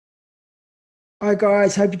Hi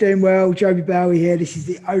guys, hope you're doing well. Joby Bowie here. This is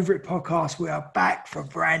the Over It podcast. We are back for a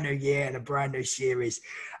brand new year and a brand new series.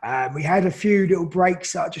 We had a few little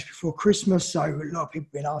breaks just before Christmas, so a lot of people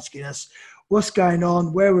have been asking us what's going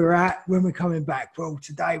on, where we're at, when we're coming back. Well,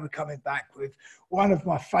 today we're coming back with one of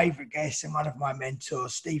my favourite guests and one of my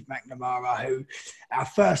mentors, Steve McNamara, who our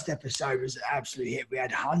first episode was an absolute hit. We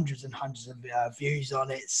had hundreds and hundreds of views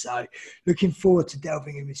on it. So looking forward to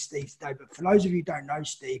delving in with Steve today. But for those of you who don't know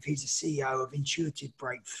Steve, he's the CEO of Intuitive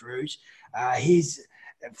Breakthroughs.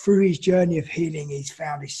 Through his journey of healing, he's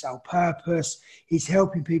found his soul purpose. He's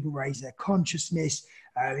helping people raise their consciousness.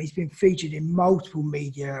 He's been featured in multiple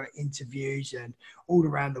media interviews and all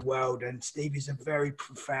around the world. And Steve is a very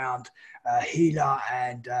profound healer,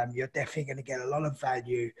 and you're definitely going to get a lot of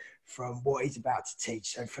value from what he's about to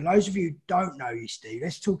teach. So for those of you who don't know you, Steve,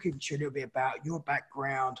 let's talk to you a little bit about your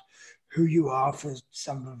background, who you are. For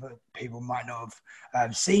some of the people might not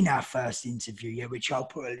have seen our first interview yet, which I'll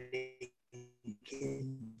put a link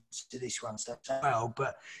into this one as well.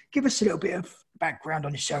 But give us a little bit of background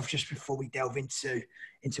on yourself just before we delve into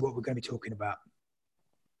what we're going to be talking about.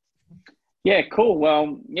 Yeah, cool.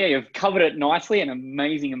 Well, yeah, you've covered it nicely. An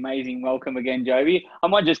amazing welcome again, Joby. I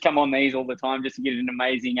might just come on these all the time just to get an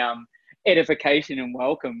amazing edification and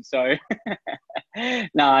welcome. So,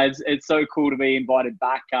 no, it's so cool to be invited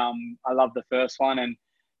back. I love the first one, and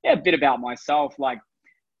yeah, a bit about myself. Like,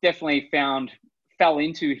 definitely fell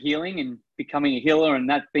into healing and becoming a healer, and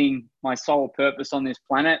that being my sole purpose on this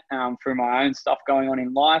planet. Through my own stuff going on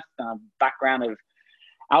in life, background of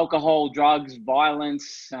alcohol, drugs,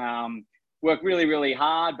 violence. Worked really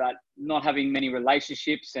hard, but not having many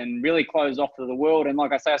relationships and really closed off to the world. And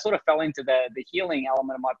like I say, I sort of fell into the healing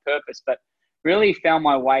element of my purpose, but really found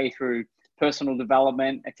my way through personal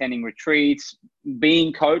development, attending retreats,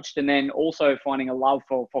 being coached, and then also finding a love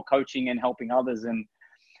for coaching and helping others. And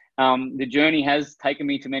the journey has taken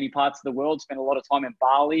me to many parts of the world, spent a lot of time in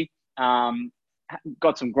Bali,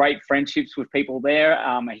 got some great friendships with people there,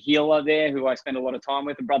 a healer there who I spend a lot of time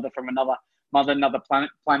with, a brother from another mother, another planet,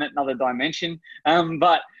 another dimension,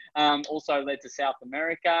 but also led to South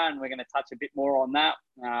America, and we're going to touch a bit more on that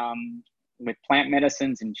with plant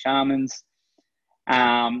medicines and shamans,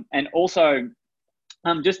 and also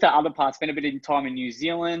just to other parts. Spent a bit of time in New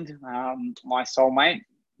Zealand. My soulmate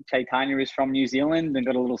Chaitanya is from New Zealand and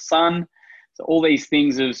got a little son. So all these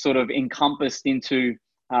things have sort of encompassed into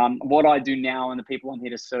what I do now and the people I'm here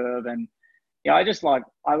to serve. And yeah,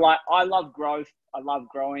 I love growth. I love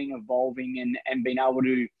growing, evolving, and being able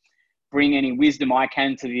to bring any wisdom I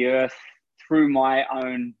can to the earth through my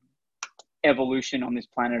own evolution on this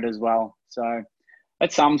planet as well. So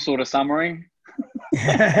that's some sort of summary.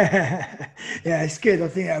 Yeah, it's good. I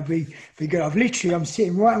think that'll be good. I'm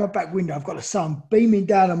sitting right in my back window. I've got the sun beaming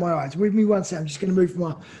down on my eyes. With me one second. I'm just going to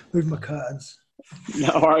move my curtains.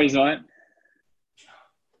 No worries, mate.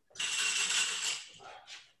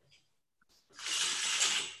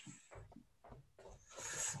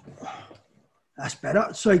 That's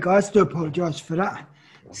better. Sorry, guys, do apologise for that.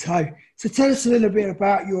 So tell us a little bit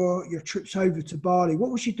about your trips over to Bali. What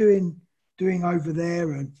was you doing over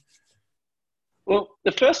there? And well,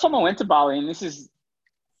 the first time I went to Bali, and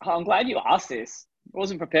I'm glad you asked this. I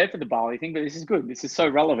wasn't prepared for the Bali thing, but this is good. This is so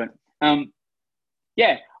relevant.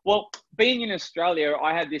 Yeah, well, being in Australia,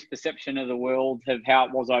 I had this perception of the world of how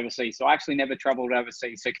it was overseas. So I actually never traveled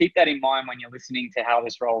overseas. So keep that in mind when you're listening to how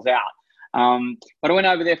this rolls out. But I went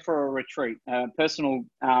over there for a retreat, a personal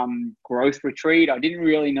growth retreat. I didn't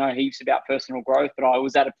really know heaps about personal growth, but I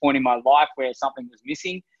was at a point in my life where something was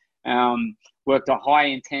missing. Worked a high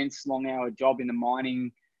intense, long hour job in the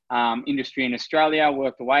mining industry in Australia,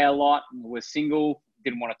 worked away a lot, was single,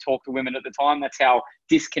 didn't want to talk to women at the time. That's how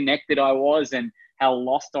disconnected I was and how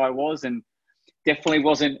lost I was, and definitely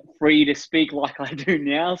wasn't free to speak like I do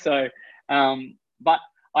now. So, but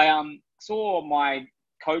I saw my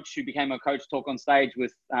coach, who became a coach, talk on stage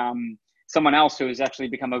with someone else who has actually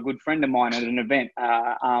become a good friend of mine at an event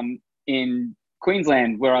in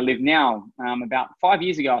Queensland, where I live now, about 5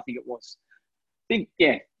 years ago, I think it was.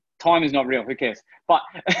 Yeah, time is not real. Who cares? But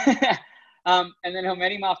and then I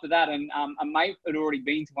met him after that, and a mate had already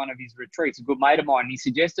been to one of his retreats, a good mate of mine. He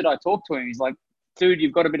suggested I talk to him. He's like, dude,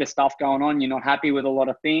 you've got a bit of stuff going on. You're not happy with a lot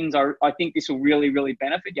of things. I think this will really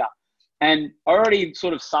benefit you. And I already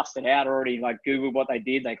sort of sussed it out, already like Googled what they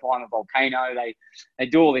did. They climb a volcano. They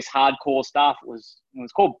do all this hardcore stuff. It was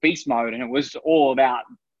called beast mode, and it was all about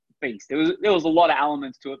beast. There was a lot of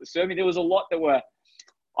elements to it that served me. There was a lot that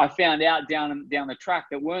I found out down the track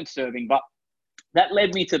that weren't serving, but that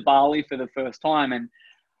led me to Bali for the first time. And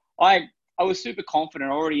I was super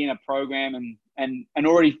confident, already in a program and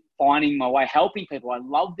already finding my way, helping people. I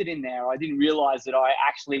loved it in there. I didn't realize that I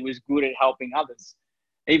actually was good at helping others.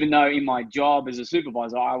 Even though in my job as a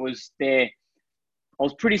supervisor, I was there, I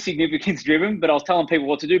was pretty significance driven, but I was telling people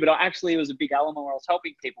what to do. But it was a big element where I was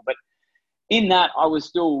helping people. But in that, I was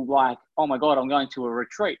still like, oh my God, I'm going to a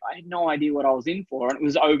retreat. I had no idea what I was in for. And it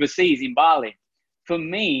was overseas in Bali. For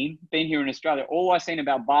me, being here in Australia, all I seen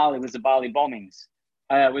about Bali was the Bali bombings.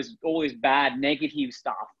 It was all this bad, negative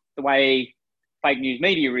stuff. The way fake news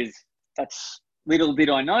media is, that's little did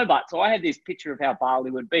I know. But so I had this picture of how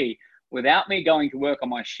Bali would be without me going to work on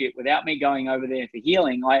my shit, without me going over there for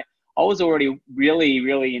healing. I was already really,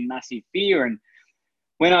 really in massive fear, and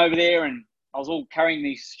went over there, and I was all carrying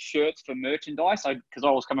these shirts for merchandise because I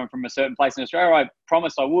was coming from a certain place in Australia. I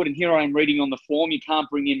promised I would. And here I am reading on the form, you can't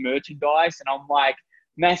bring in merchandise. And I'm like,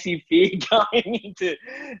 massive fear going into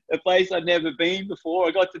a place I'd never been before.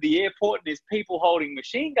 I got to the airport and there's people holding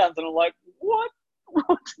machine guns. And I'm like,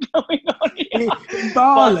 what's going on here? In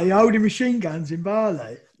Bali, holding machine guns in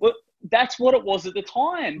Bali. Well, that's what it was at the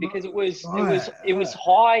time, because it was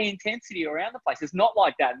high intensity around the place. It's not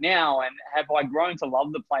like that now. And have I grown to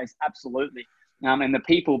love the place? Absolutely. And the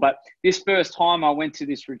people. But this first time I went to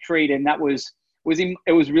this retreat, and it was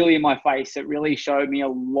really in my face. It really showed me a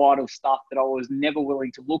lot of stuff that I was never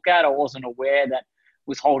willing to look at. I wasn't aware that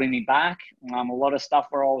was holding me back. A lot of stuff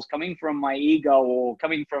where I was coming from my ego, or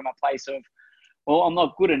coming from a place of, well, I'm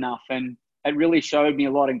not good enough. And it really showed me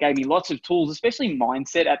a lot and gave me lots of tools, especially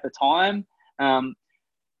mindset at the time.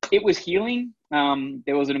 It was healing.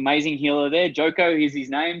 There was an amazing healer there. Joko is his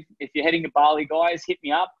name. If you're heading to Bali, guys, hit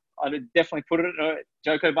me up. I'd definitely put it at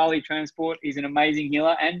Joko Bali Transport. He's an amazing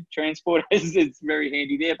healer, and transport it's very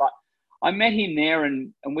handy there. But I met him there,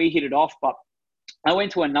 and we hit it off. But I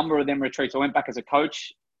went to a number of them retreats. I went back as a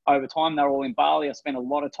coach over time. They were all in Bali. I spent a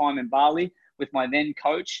lot of time in Bali with my then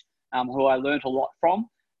coach, who I learned a lot from.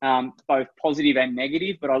 Both positive and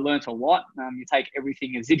negative, but I learnt a lot. You take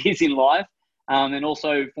everything as it is in life. And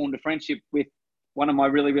also formed a friendship with one of my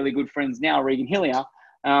really, really good friends now, Regan Hillier,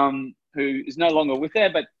 who is no longer with her,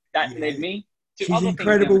 but that led me to She's other an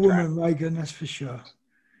incredible things. woman, Regan, that's for sure.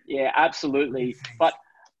 Yeah, absolutely. But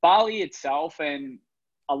Bali itself, and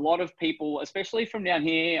a lot of people, especially from down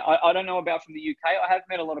here, I don't know about from the UK. I have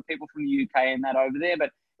met a lot of people from the UK and that over there, but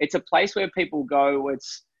it's a place where people go.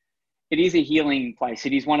 It is a healing place.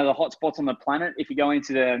 It is one of the hot spots on the planet. If you go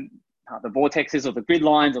into the vortexes or the grid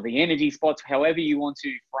lines or the energy spots, however you want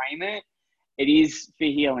to frame it, it is for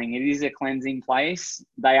healing. It is a cleansing place.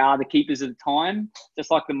 They are the keepers of time,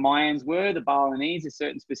 just like the Mayans were, the Balinese, a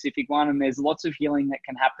certain specific one. And there's lots of healing that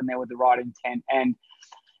can happen there with the right intent. And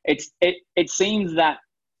it seems that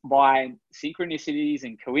by synchronicities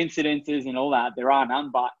and coincidences and all that, there are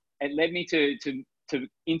none, but it led me to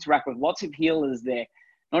interact with lots of healers there.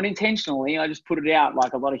 Not intentionally, I just put it out,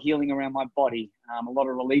 like a lot of healing around my body, a lot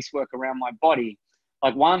of release work around my body.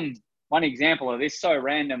 Like one example of this, so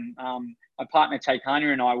random, my partner Chaitanya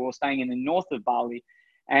and I were staying in the north of Bali,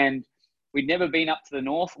 and we'd never been up to the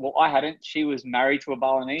north. Well, I hadn't. She was married to a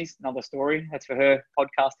Balinese, another story. That's for her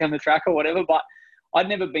podcast down the track or whatever. But I'd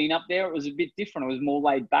never been up there. It was a bit different. It was more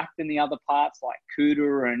laid back than the other parts, like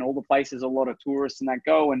Kuta and all the places a lot of tourists and that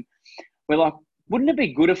go. And we're like, wouldn't it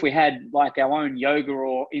be good if we had like our own yoga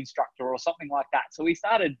or instructor or something like that? So we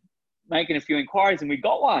started making a few inquiries and we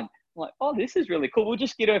got one. I'm like, oh, this is really cool. We'll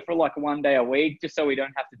just get her for like 1 day a week, just so we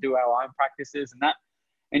don't have to do our own practices and that.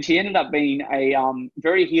 And she ended up being a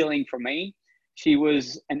very healing for me. She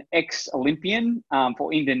was an ex-Olympian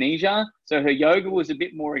for Indonesia. So her yoga was a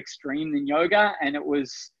bit more extreme than yoga, and it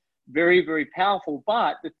was very, very powerful.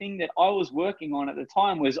 But the thing that I was working on at the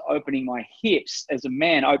time was opening my hips as a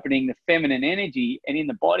man, opening the feminine energy, and in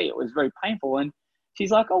the body, it was very painful. And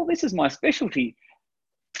she's like, oh, this is my specialty.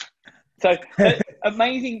 So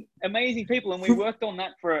amazing people. And we worked on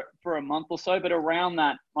that for a month or so, but around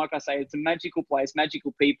that, like I say, it's a magical place,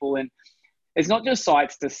 magical people. And it's not just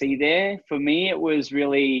sights to see there. For me, it was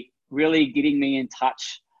really, really getting me in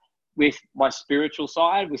touch with my spiritual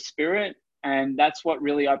side, with spirit. And that's what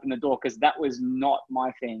really opened the door, because that was not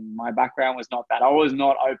my thing. My background was not that. I was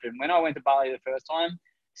not open. When I went to Bali the first time,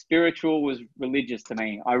 spiritual was religious to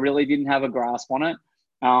me. I really didn't have a grasp on it.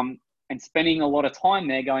 And spending a lot of time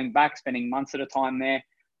there, going back, spending months at a time there,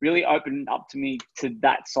 really opened up to me to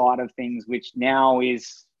that side of things, which now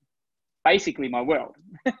is basically my world.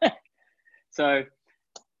 So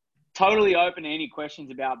totally open to any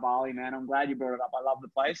questions about Bali, man. I'm glad you brought it up. I love the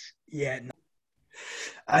place. Yeah.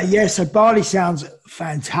 So Bali sounds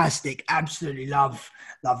fantastic. Absolutely love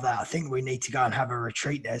that. I think we need to go and have a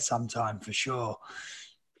retreat there sometime for sure.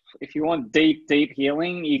 if you want deep, deep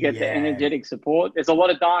healing, you get the Yeah. energetic support. There's a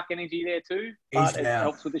lot of dark energy there too, Is but it there?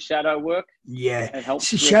 helps with the shadow work. Yeah. It helps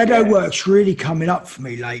So with, shadow yeah. work's really coming up for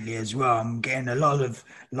me lately as well. I'm getting a lot of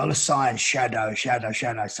science, shadow.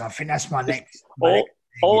 So I think that's my Just next all thing.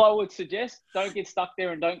 I would suggest, don't get stuck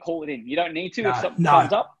there and don't call it in. You don't need to if No, something no,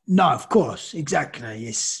 comes up. no, of course,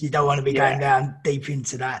 exactly. You don't want to be going Yeah. down deep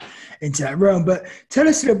into that realm. But tell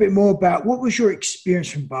us a little bit more about what was your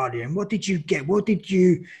experience from Bali and what did you get? What did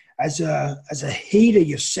you, as a healer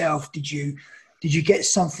yourself, did you get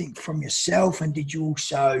something from yourself, and did you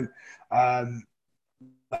also um,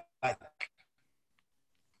 like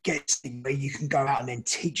get something where you can go out and then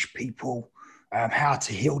teach people how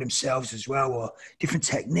to heal themselves as well, or different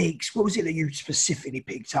techniques? What was it that you specifically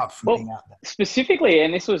picked up from Well, being out there? specifically,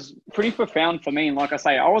 and this was pretty profound for me. And like I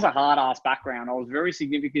say, I was a hard ass background. I was very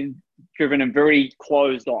significant driven and very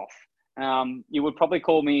closed off. You would probably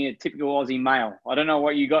call me a typical Aussie male. I don't know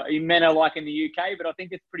what you men are like in the UK, but I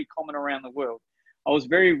think it's pretty common around the world. I was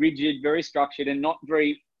very rigid, very structured, and not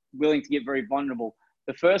very willing to get very vulnerable.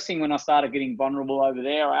 The first thing when I started getting vulnerable over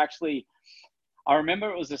there, I remember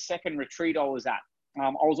it was the second retreat I was at. I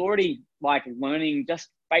was already like learning just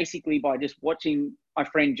basically by just watching my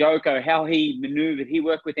friend Joko, how he maneuvered. He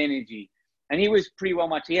worked with energy, and he was pretty well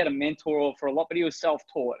much, he had a mentor for a lot, but he was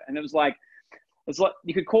self-taught. And it's like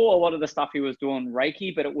you could call a lot of the stuff he was doing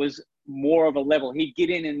Reiki, but it was more of a level. He'd get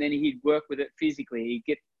in and then he'd work with it physically. He'd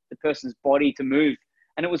get the person's body to move,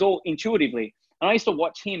 and it was all intuitively. And I used to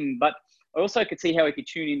watch him, but I also could see how he could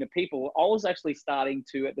tune into people. I was actually starting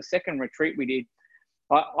to, at the second retreat we did,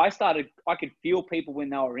 I could feel people when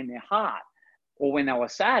they were in their heart or when they were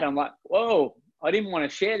sad. I'm like, whoa, I didn't want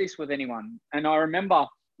to share this with anyone. And I remember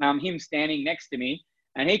him standing next to me,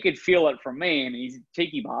 and he could feel it from me, and he's a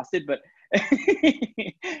cheeky bastard, but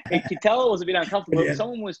he could tell it was a bit uncomfortable. Yeah. If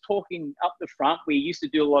someone was talking up the front, we used to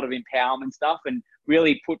do a lot of empowerment stuff and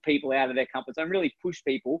really put people out of their comfort zone, really push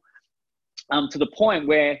people to the point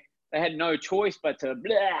where they had no choice but to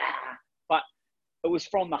blah. But it was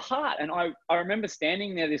from the heart. And I remember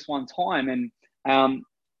standing there this one time, and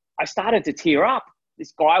I started to tear up.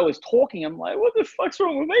 This guy was talking. I'm like, what the fuck's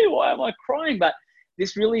wrong with me? Why am I crying? But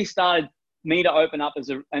this really started me to open up as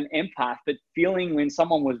an empath, but feeling when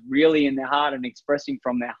someone was really in their heart and expressing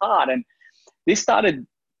from their heart. And this started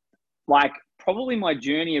like probably my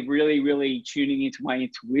journey of really, really tuning into my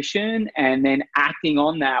intuition and then acting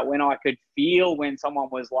on that when I could feel when someone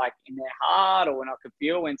was like in their heart, or when I could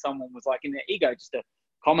feel when someone was like in their ego, just a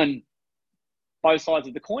common both sides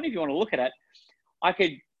of the coin, if you want to look at it. I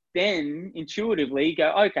could then intuitively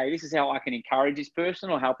go, okay, this is how I can encourage this person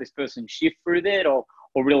or help this person shift through that, or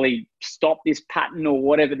really stop this pattern or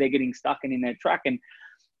whatever they're getting stuck in their track. And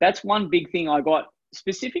that's one big thing I got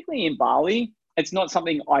specifically in Bali. It's not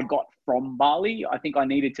something I got from Bali. I think I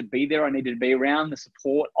needed to be there. I needed to be around the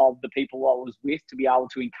support of the people I was with to be able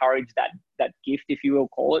to encourage that gift, if you will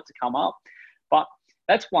call it, to come up. But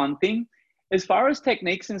that's one thing. As far as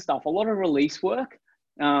techniques and stuff, a lot of release work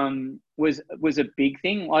was a big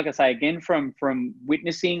thing. Like I say, again, from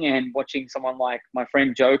witnessing and watching someone like my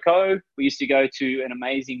friend Joko. We used to go to an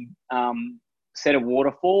amazing set of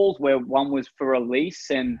waterfalls where one was for release,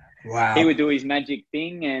 and he Wow. would do his magic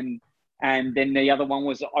thing, and then the other one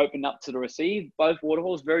was opened up to the receive. Both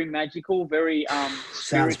waterfalls, very magical, very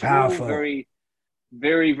Sounds spiritual, powerful. very,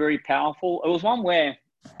 very, very powerful. It was one where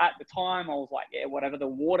at the time I was like, yeah, whatever, the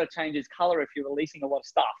water changes color if you're releasing a lot of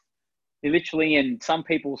stuff. You literally, and some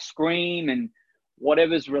people scream and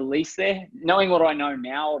whatever's released there. Knowing what I know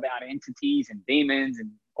now about entities and demons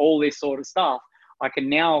and all this sort of stuff, I can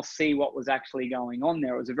now see what was actually going on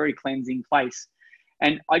there. It was a very cleansing place.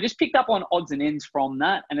 And I just picked up on odds and ends from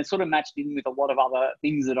that. And it sort of matched in with a lot of other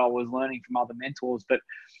things that I was learning from other mentors. But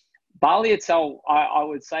Bali itself, I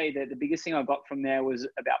would say that the biggest thing I got from there was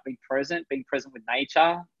about being present with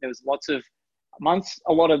nature. There was lots of, amongst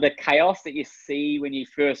a lot of the chaos that you see when you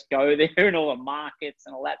first go there and all the markets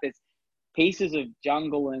and all that, there's pieces of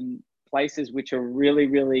jungle and places which are really,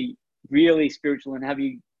 really, really spiritual and have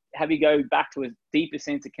you go back to a deeper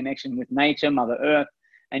sense of connection with nature, Mother Earth,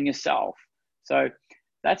 and yourself. So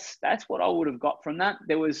that's what I would have got from that.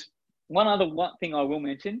 There was one thing I will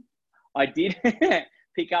mention. I did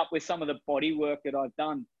pick up with some of the body work that I've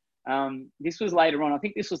done. This was later on. I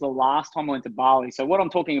think this was the last time I went to Bali. So what I'm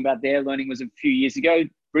talking about there, learning, was a few years ago.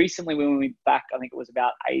 Recently, when we went back, I think it was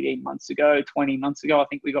about 18 months ago, 20 months ago, I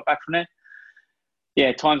think we got back from there.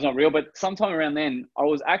 Yeah, time's not real, but sometime around then, I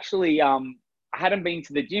was actually, I hadn't been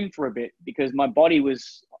to the gym for a bit because my body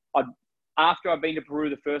was, after I'd been to Peru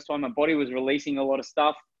the first time, my body was releasing a lot of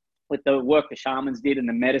stuff. with the work the shamans did and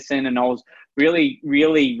the medicine, and I was really,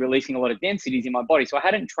 really releasing a lot of densities in my body. So I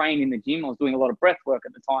hadn't trained in the gym. I was doing a lot of breath work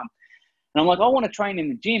at the time. And I'm like, I want to train in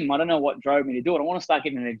the gym. I don't know what drove me to do it. I want to start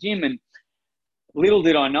getting in the gym. And little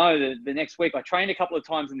did I know that the next week I trained a couple of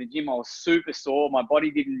times in the gym. I was super sore. My body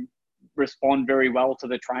didn't respond very well to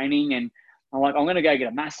the training. And I'm like, I'm going to go get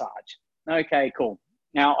a massage. Okay, cool.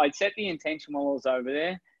 Now, I'd set the intention while I was over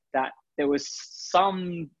there that there was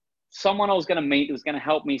someone I was going to meet that was going to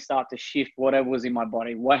help me start to shift whatever was in my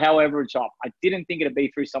body, however it's up. I didn't think it'd be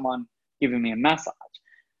through someone giving me a massage.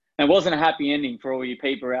 And it wasn't a happy ending for all you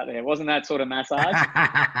people out there. It wasn't that sort of massage.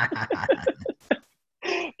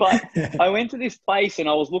 But I went to this place and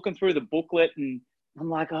I was looking through the booklet and I'm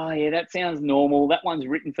like, oh, yeah, that sounds normal. That one's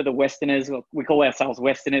written for the Westerners. We call ourselves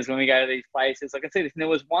Westerners when we go to these places. I can see this. And there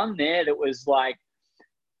was one there that was like,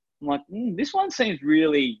 I'm like, this one seems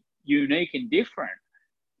really unique and different.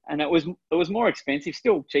 And it was more expensive,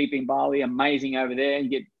 still cheap in Bali, amazing over there. You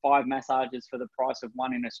get 5 massages for the price of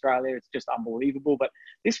one in Australia. It's just unbelievable. But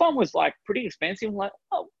this one was like pretty expensive. I'm like,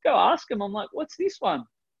 oh, go ask them. I'm like, what's this one?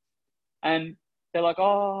 And they're like,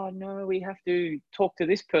 oh, no, we have to talk to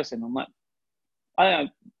this person. I'm like, I don't know.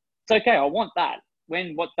 It's okay. I want that.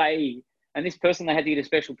 And this person, they had to get a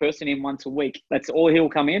special person in once a week. That's all he'll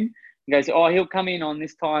come in. He goes, oh, he'll come in on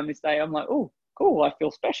this time, this day. I'm like, oh, cool. I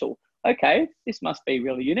feel special. Okay, this must be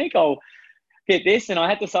really unique. I'll get this. And I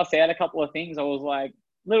had to suss out a couple of things. I was like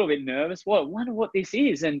a little bit nervous. Wonder what this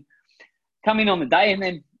is. And come in on the day and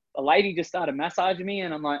then a lady just started massaging me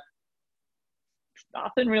and I'm like,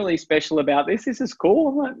 nothing really special about this. This is cool.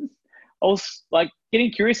 I'm like, I was like getting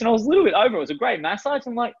curious and I was a little bit over. It was a great massage.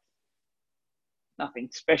 I'm like, nothing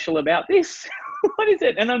special about this. What is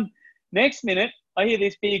it? And then next minute I hear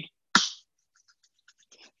this big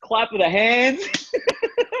clap of the hands.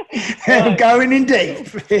 Going in deep.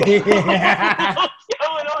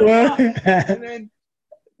 And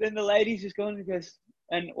then the lady's just going and goes,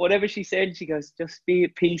 and whatever she said, she goes, just be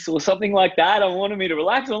at peace or something like that. I wanted me to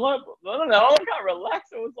relax. I'm like, I don't know, I can't relax.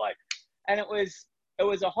 It was like, and it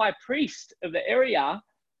was a high priest of the area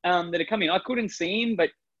that had come in. I couldn't see him, but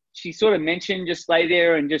she sort of mentioned just lay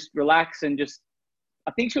there and just relax and just,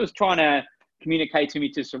 I think she was trying to communicate to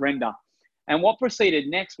me to surrender. And what proceeded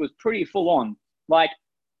next was pretty full on. Like,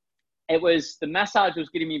 the massage was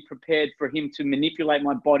getting me prepared for him to manipulate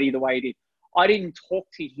my body the way he did. I didn't talk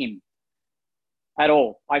to him at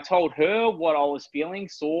all. I told her what I was feeling,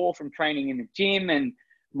 sore from training in the gym. And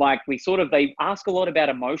like, they ask a lot about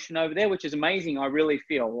emotion over there, which is amazing. I really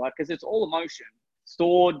feel like, cause it's all emotion,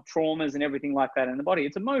 stored traumas and everything like that in the body.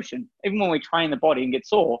 It's emotion. Even when we train the body and get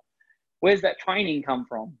sore, where's that training come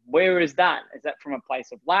from? Where is that? Is that from a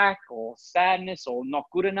place of lack or sadness or not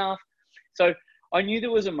good enough? So I knew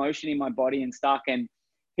there was emotion in my body and stuck, and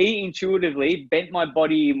he intuitively bent my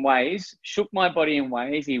body in ways, shook my body in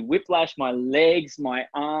ways. He whiplashed my legs, my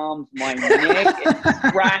arms, my neck, and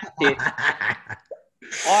cracked it.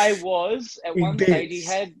 I was, at one stage,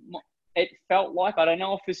 it felt like, I don't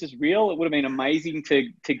know if this is real, it would have been amazing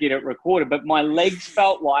to get it recorded, but my legs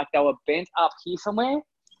felt like they were bent up here somewhere.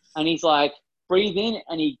 And he's like, breathe in,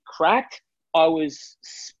 and he cracked. I was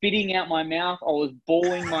spitting out my mouth. I was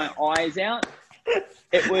bawling my eyes out.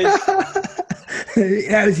 It was...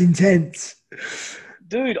 That was intense.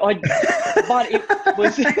 Dude, but it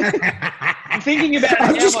was... I'm thinking about it now,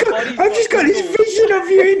 I've just got this vision of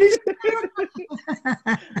you in this...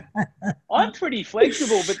 I'm pretty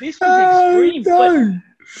flexible, but this was extreme. No.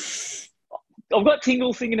 But I've got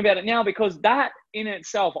tingles thinking about it now because that in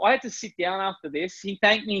itself, I had to sit down after this. He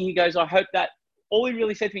thanked me. He goes, all he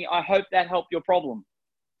really said to me, I hope that helped your problem.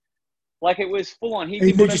 Like, it was full on. He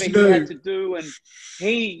did whatever he had to do, and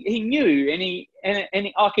he knew,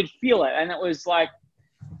 and I could feel it. And it was like,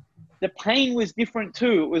 the pain was different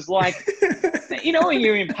too. It was like, you know, when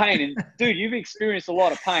you're in pain, and dude, you've experienced a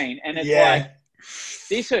lot of pain, and it's like,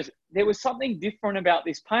 there was something different about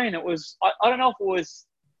this pain. It was, I don't know if it was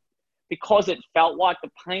because it felt like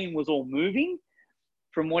the pain was all moving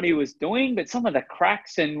from what he was doing, but some of the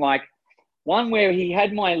cracks, and like one where he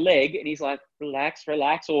had my leg and he's like, relax,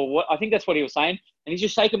 or what, I think that's what he was saying. And he's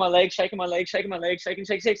just shaking my leg, shaking,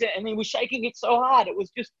 and he was shaking it so hard. It was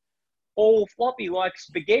just all floppy like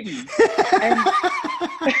spaghetti. And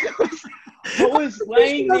I was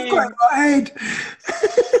laying there. Got my head.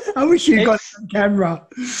 I wish you got some camera.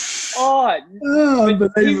 But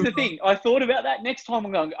here's the thing. I thought about that. Next time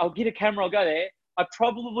I'm going, I'll get a camera, I'll go there. I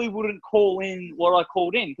probably wouldn't call in what I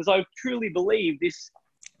called in because I truly believe this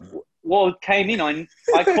came in.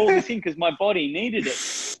 I called this in because my body needed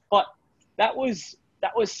it. But that was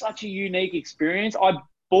such a unique experience. I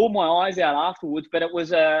bawled my eyes out afterwards, but it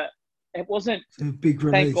was it wasn't, It's a big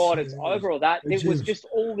thank release. God it's over or that. It It was is. just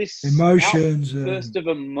all this Emotions outburst and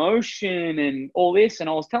of emotion and all this. And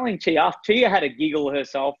I was telling Chia had a giggle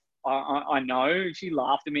herself. I know she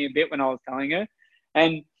laughed at me a bit when I was telling her,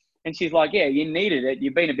 and she's like, "Yeah, you needed it.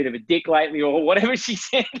 You've been a bit of a dick lately," or whatever she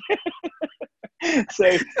said.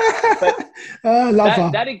 So, but I love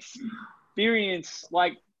her. that experience,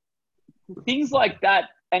 like things like that,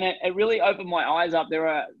 and it really opened my eyes up. There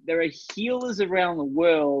are healers around the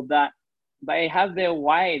world that they have their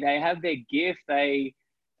way, they have their gift. They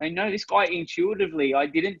know this guy intuitively. I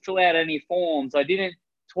didn't fill out any forms. I didn't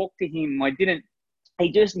talk to him.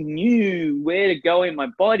 He just knew where to go in my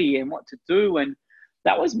body and what to do. And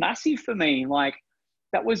that was massive for me. Like,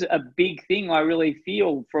 that was a big thing I really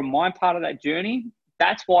feel from my part of that journey.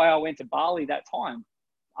 That's why I went to Bali that time.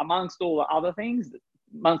 Amongst all the other things,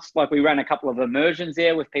 like we ran a couple of immersions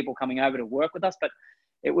there with people coming over to work with us, but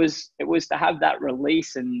it was to have that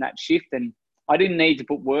release and that shift. And I didn't need to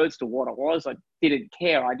put words to what it was. I didn't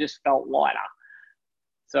care. I just felt lighter.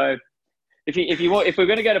 So if we're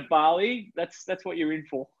going to go to Bali, that's what you're in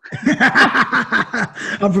for.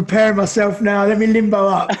 I'm preparing myself now. Let me limbo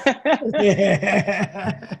up.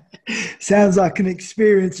 Yeah. Sounds like an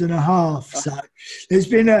experience and a half. So there's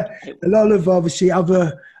been a lot of obviously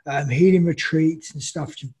other healing retreats and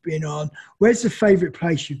stuff you've been on. Where's the favorite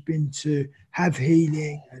place you've been to have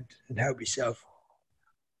healing and help yourself?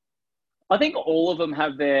 I think all of them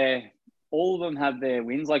have their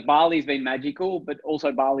wins. Like Bali's been magical, but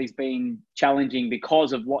also Bali's been challenging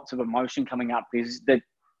because of lots of emotion coming up. Is that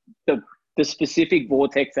the specific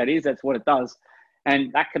vortex that's what it does,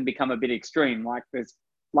 and that can become a bit extreme. Like this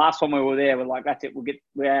last time we were there, we're like, that's it,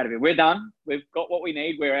 we're out of here, we're done, we've got what we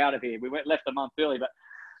need, we're out of here. We left a month early, but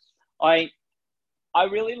I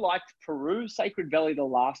really liked Peru, Sacred Valley the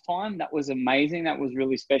last time. That was amazing. That was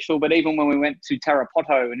really special. But even when we went to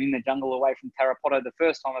Tarapoto and in the jungle away from Tarapoto the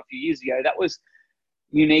first time a few years ago, that was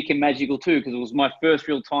unique and magical too, because it was my first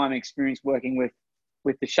real time experience working with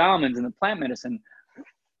the shamans and the plant medicine.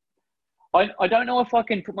 I don't know if I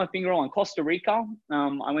can put my finger on Costa Rica.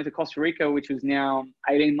 I went to Costa Rica, which was now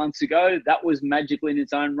 18 months ago. That was magical in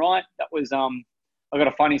its own right. That was, I got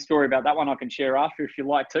a funny story about that one I can share after if you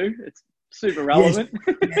like to. It's super relevant.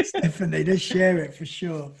 Yes, definitely. Let's share it for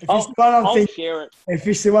sure. I'll share it. If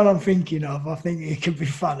it's the one I'm thinking of, I think it could be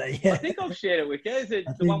funny. I think I've shared it with you. Is it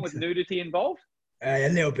the one with nudity involved? A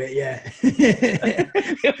little bit, yeah.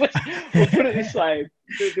 We'll put it this way.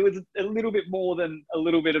 There was a little bit more than a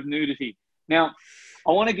little bit of nudity. Now,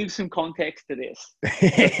 I want to give some context to this.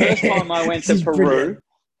 The first time I went to Peru,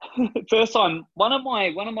 first time, one of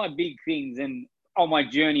my big things and on my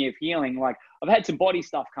journey of healing, like I've had some body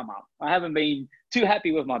stuff come up. I haven't been too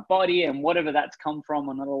happy with my body and whatever that's come from,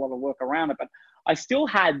 and not a lot of work around it, but I still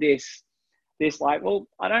had this like, well,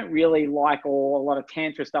 I don't really like a lot of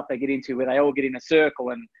tantra stuff they get into where they all get in a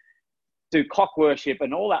circle and do cock worship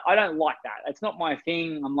and all that. I don't like that. It's not my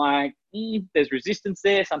thing. I'm like, there's resistance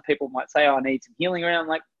there. Some people might say, I need some healing around. I'm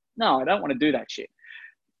like, no, I don't want to do that shit.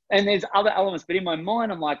 And there's other elements, but in my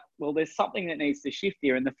mind, I'm like, well, there's something that needs to shift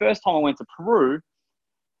here. And the first time I went to Peru,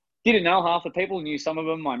 didn't know half the people, knew some of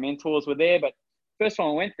them. My mentors were there, but first time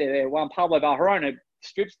I went there, one Pablo Barjarona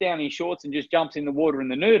strips down his shorts and just jumps in the water in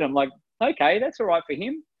the nude. I'm like, okay, that's all right for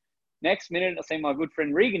him. Next minute, I see my good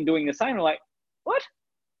friend Regan doing the same. I'm like, what?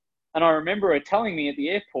 And I remember her telling me at the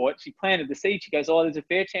airport, she planted the seed. She goes, oh, there's a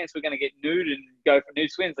fair chance we're going to get nude and go for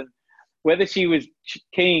nude swims. And whether she was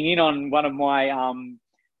keying in on one of my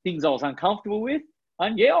things I was uncomfortable with,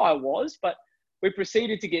 and yeah, I was, but we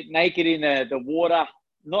proceeded to get naked in the water,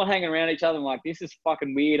 not hanging around each other. I'm like, this is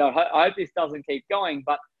fucking weird. I hope this doesn't keep going.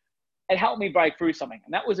 But it helped me break through something.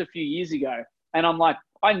 And that was a few years ago. And I'm like,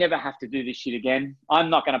 I never have to do this shit again. I'm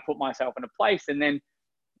not going to put myself in a place. And then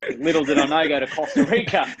little did I know, go to Costa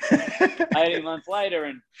Rica 18 months later,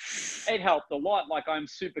 and it helped a lot. Like, I'm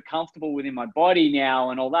super comfortable within my body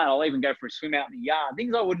now and all that. I'll even go for a swim out in the yard,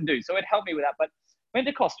 things I wouldn't do. So it helped me with that. But went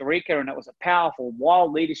to Costa Rica, and it was a powerful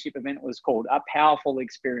wild leadership event. It was called A Powerful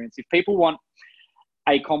Experience. If people want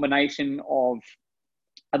a combination of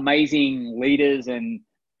amazing leaders and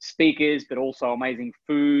speakers, but also amazing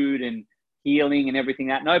food and healing and everything,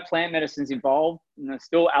 that no plant medicine's involved,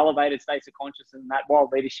 still elevated states of consciousness, and that wild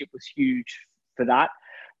leadership was huge for that.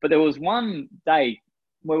 But there was one day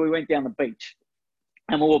where we went down the beach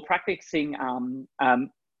and we were practicing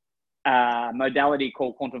a modality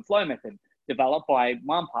called quantum flow method, developed by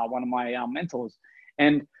Wampa, one of my mentors.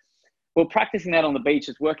 And we're practicing that on the beach,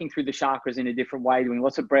 just working through the chakras in a different way, doing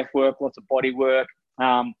lots of breath work, lots of body work,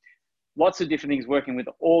 lots of different things, working with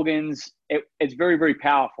the organs. It's very, very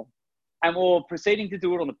powerful. And we were proceeding to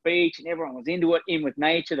do it on the beach, and everyone was into it, in with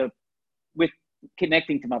nature. The with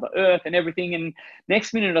connecting to Mother Earth and everything. And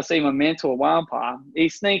next minute I see my mentor, Wampa.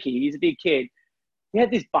 He's sneaky. He's a big kid. He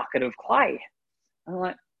had this bucket of clay. I'm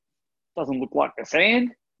like, doesn't look like the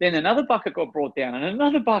sand. Then another bucket got brought down and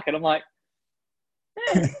another bucket. I'm like,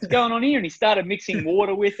 what's going on here? And he started mixing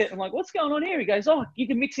water with it. I'm like, what's going on here? He goes, oh, you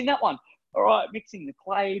can mix in that one. All right, mixing the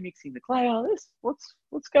clay. Oh,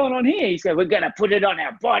 what's going on here? He said, we're going to put it on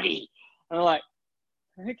our body. And I'm like,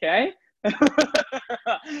 okay. And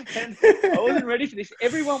I wasn't ready for this.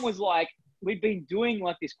 Everyone was like, we'd been doing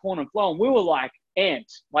like this quantum flow and we were like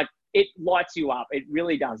ants. Like it lights you up. It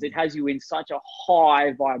really does. It has you in such a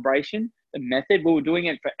high vibration. The method, we were doing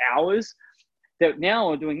it for hours. That now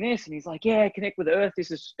we're doing this. And he's like, yeah, connect with the earth. This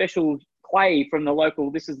is special clay from the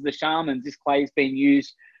local. This is the shamans. This clay has been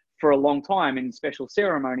used for a long time in special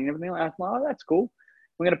ceremony and everything like that. Oh, that's cool.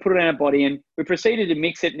 We're going to put it in our body. And we proceeded to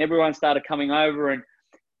mix it and everyone started coming over. And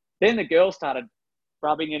then the girls started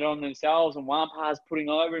rubbing it on themselves and Wampa's putting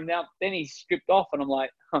over him now. Then he stripped off and I'm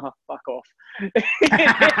like, oh, fuck off.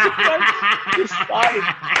 Just started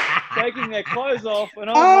taking their clothes off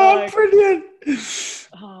and I'm like, brilliant.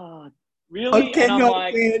 Oh, really? I cannot and I'm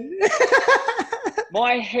like, win.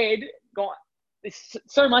 my head got this,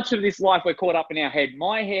 so much of this life we're caught up in our head.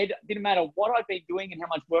 My head, didn't matter what I've been doing and how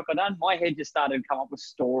much work I've done, my head just started to come up with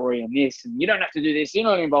story and this, and you don't have to do this, you're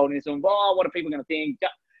not involved in this, and oh, what are people going to think?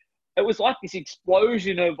 It was like this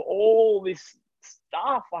explosion of all this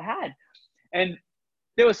stuff I had. And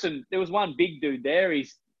there was one big dude there.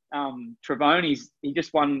 He's Trevone. He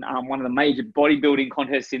just won one of the major bodybuilding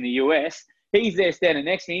contests in the US. He's there standing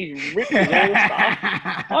next to me. He's ripping all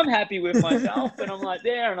stuff. I'm happy with myself. And I'm like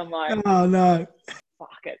there and I'm like, oh no. Fuck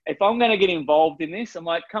it. If I'm going to get involved in this, I'm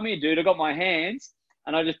like, come here, dude. I got my hands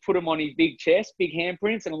and I just put them on his big chest, big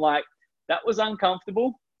handprints. And I'm like, that was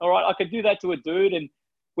uncomfortable. All right. I could do that to a dude. And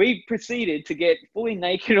we proceeded to get fully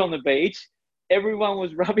naked on the beach. Everyone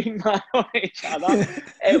was rubbing mud on each other.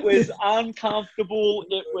 It was uncomfortable.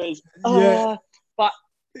 It was, but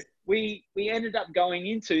we ended up going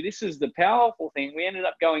into, this is the powerful thing, we ended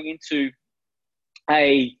up going into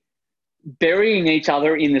burying each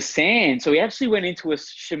other in the sand. So we actually went into a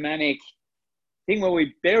shamanic thing where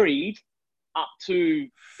we buried up to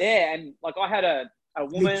there. And like I had a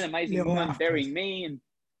woman, amazing woman burying me, and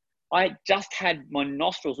I just had my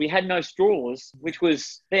nostrils. We had no straws, which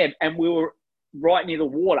was there. And we were right near the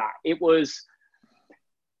water. It was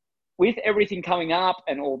with everything coming up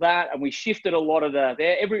and all that, and we shifted a lot of a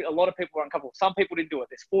lot of people were uncomfortable. Some people didn't do it.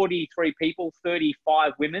 There's 43 people,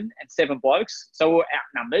 35 women, and 7 blokes. So we're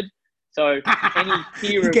outnumbered. So any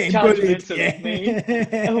fear of judgments of me,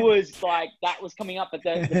 it was like that was coming up. But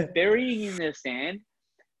the burying in the sand,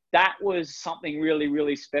 that was something really,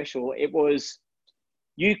 really special. It was,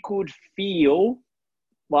 you could feel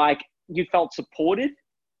like you felt supported.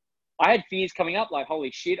 I had fears coming up like, holy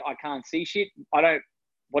shit, I can't see shit.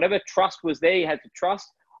 Whatever trust was there, you had to trust.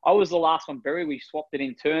 I was the last one buried. We swapped it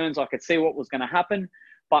in turns. I could see what was going to happen.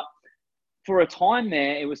 But for a time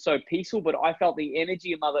there, it was so peaceful, but I felt the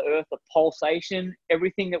energy of Mother Earth, the pulsation,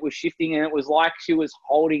 everything that was shifting. And it was like she was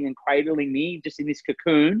holding and cradling me just in this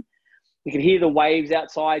cocoon. You could hear the waves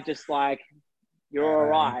outside, just like, you're all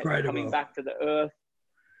right, incredible. Coming back to the earth.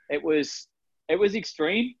 It was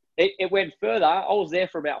extreme. It went further. I was there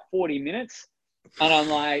for about 40 minutes and I'm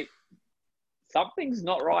like, something's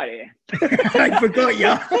not right here. I forgot you.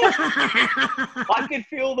 I could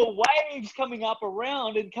feel the waves coming up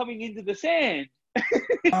around and coming into the sand.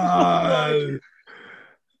 Oh.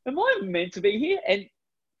 Am I meant to be here? And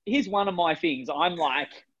here's one of my things. I'm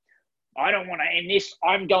like, I don't want to end this.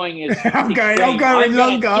 I'm going as I'm going longer.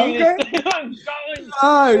 I'm going.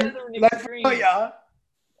 No, yeah.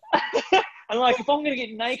 And like, if I'm going to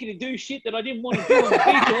get naked and do shit that I didn't want to do on the beach,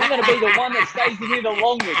 I'm going to be the one that stays in here the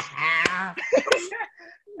longest.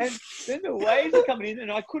 And then the waves are coming in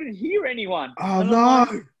and I couldn't hear anyone. Oh, and no.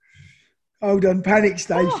 Like, hold on, panic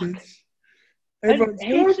stations. And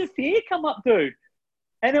heaps of fear come up, dude.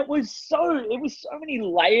 And it was so many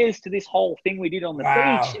layers to this whole thing we did on the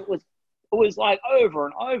beach. It was like over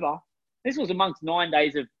and over. This was amongst 9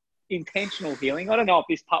 days of intentional healing. I don't know if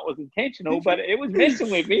this part was intentional, but it was messing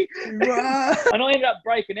with me. And I ended up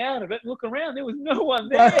breaking out of it and looking around. There was no one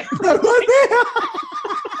there. No one there.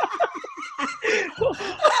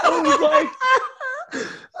 I was like,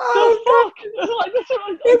 oh, fuck. Like, that's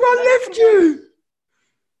what everyone left you.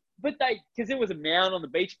 But because there was a mound on the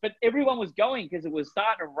beach, but everyone was going because it was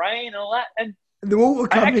starting to rain and all that. And the water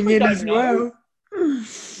coming in as well.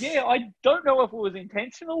 Yeah, I don't know if it was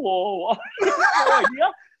intentional or I have no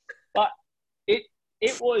idea. But it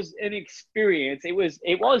was an experience. It was,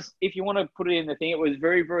 if you want to put it in the thing, it was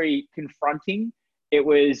very, very confronting. It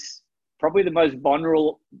was probably the most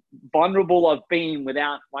vulnerable I've been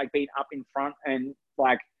without like being up in front and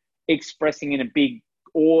like expressing in a big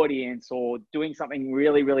audience or doing something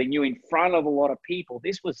really, really new in front of a lot of people.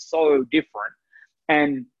 This was so different.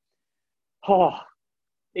 And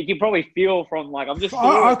you can probably feel from like, I'm just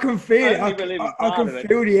I can feel it. I can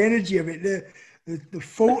feel the energy of it. The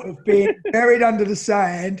thought of being buried under the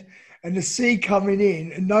sand and the sea coming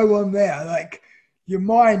in and no one there. Like, your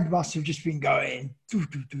mind must have just been going,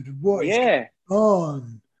 what is going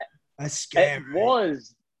on? That's scary. It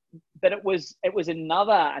was, but it was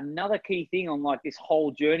another key thing on like this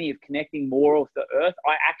whole journey of connecting more with the earth.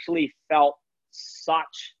 I actually felt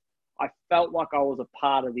I felt like I was a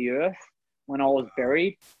part of the earth when I was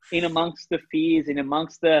buried, in amongst the fears, in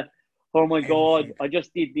amongst the, oh my God, I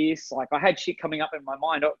just did this. Like, I had shit coming up in my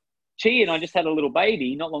mind. Chi and I just had a little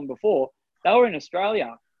baby not long before. They were in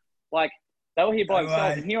Australia. Like, they were here by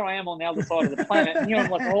themselves. And here I am on the other side of the planet. And here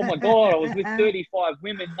I'm like, oh my God, I was with 35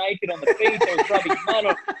 women naked on the beach. I was rubbing mud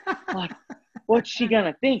on. Like, what's she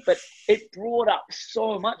going to think? But it brought up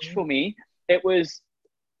so much for me. That was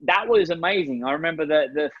amazing. I remember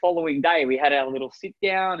the following day, we had our little sit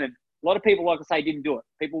down, and a lot of people, like I say, didn't do it.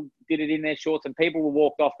 People did it in their shorts, and people were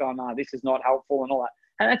walked off going, no, this is not helpful and all that.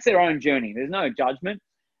 And that's their own journey. There's no judgment.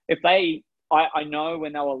 I know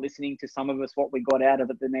when they were listening to some of us, what we got out of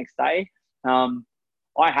it the next day,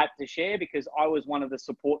 I had to share because I was one of the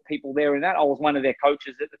support people there in that. I was one of their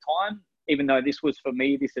coaches at the time, even though this was for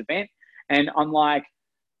me, this event. And I'm like,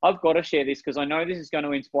 I've got to share this because I know this is going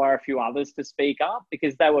to inspire a few others to speak up,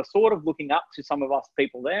 because they were sort of looking up to some of us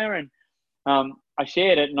people there. And I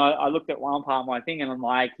shared it, and I looked at one part of my thing, and I'm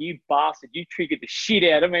like, you bastard, you triggered the shit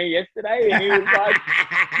out of me yesterday. And he was like,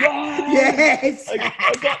 yes, I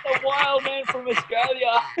got the wild man from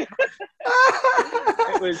Australia.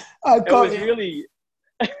 it was really,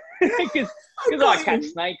 because I catch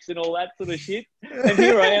snakes and all that sort of shit. And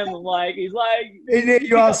here I am, I'm like, he's like, and then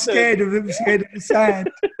you are scared of him, scared of the sand.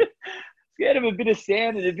 Scared of a bit of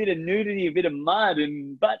sand and a bit of nudity, a bit of mud,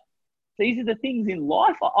 but these are the things in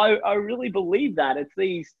life. I really believe that it's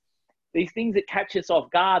these things that catch us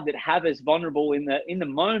off guard, that have us vulnerable in the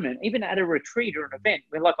moment, even at a retreat or an event.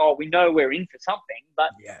 We're like, oh, we know we're in for something,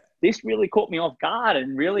 but this really caught me off guard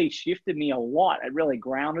and really shifted me a lot. It really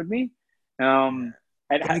grounded me.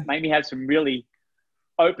 It made me have some really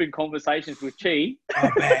open conversations with Chi.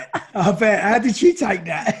 I bet. How did she take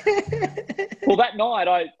that? Well, that night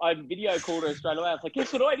I video called her straight away. I was like,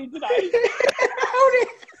 guess what I did today?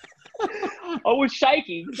 I was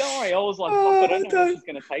shaking. Don't worry. I was like, I don't know how she's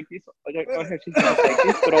going to take this. I don't know how she's going to take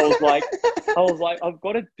this. But I was like, I've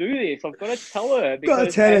got to do this. I've got to tell her. Got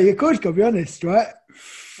to tell her. Of course, got to be honest, right?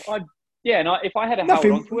 If I had held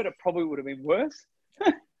onto it, it probably would have been worse.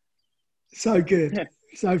 So good.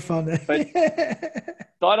 So funny. But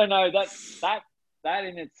I don't know. That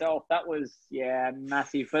in itself, that was,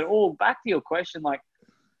 massive. But back to your question, like,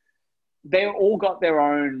 they all got their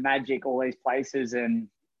own magic, all these places, and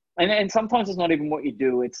sometimes it's not even what you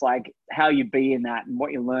do. It's like how you be in that and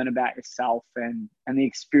what you learn about yourself and the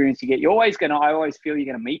experience you get. I always feel you're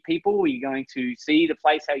going to meet people. You're going to see the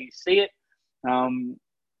place how you see it.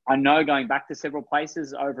 I know going back to several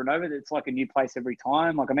places over and over, it's like a new place every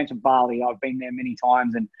time. Like I mentioned Bali, I've been there many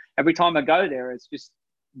times, and every time I go there, it's just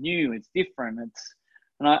new. It's different.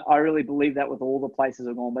 And I really believe that with all the places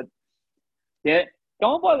I've gone. But yeah,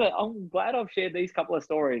 going by I'm glad I've shared these couple of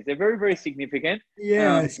stories. They're very, very significant.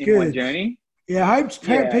 Yeah, it's in good. my journey. Yeah, I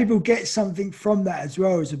hope people get something from that as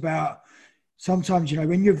well. As about sometimes,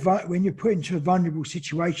 when you're put into vulnerable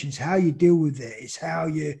situations, how you deal with it. It's how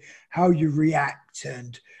you react,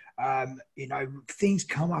 and things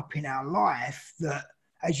come up in our life that,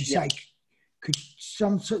 as you say, could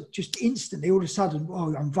just instantly, all of a sudden,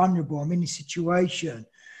 oh, I'm vulnerable. I'm in a situation.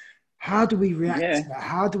 How do we react to that?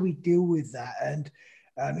 How do we deal with that? And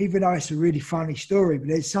even though it's a really funny story, but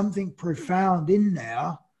there's something profound in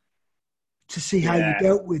there to see how you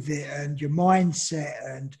dealt with it and your mindset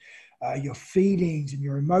and your feelings and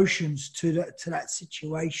your emotions to that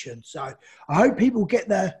situation. So I hope people get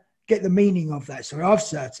the meaning of that. So I've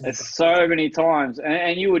certainly. It's so many times,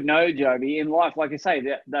 and you would know, Joby, in life, like I say,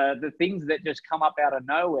 the things that just come up out of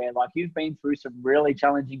nowhere. Like you've been through some really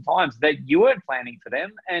challenging times that you weren't planning for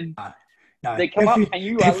them, and they come up, and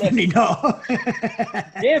you are left. Not.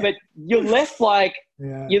 Yeah, but you're left like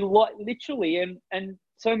you're literally, and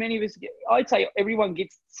so many of us. I'd say everyone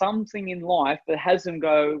gets something in life that has them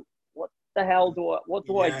go, what the hell what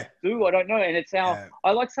do I do? I don't know. And it's how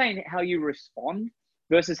I like saying how you respond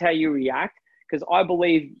versus how you react, because I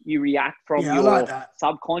believe you react from your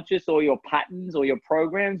subconscious or your patterns or your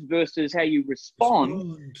programs versus how you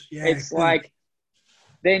respond. It's like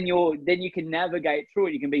then you can navigate through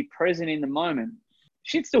it. You can be present in the moment.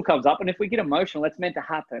 Shit still comes up, and if we get emotional, that's meant to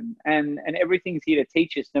happen. And everything's here to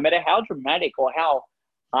teach us, no matter how dramatic or how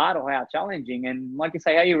hard or how challenging. And like you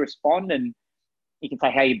say, how you respond, and you can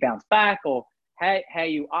say how you bounce back, or how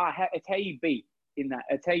you are. It's how you be in that.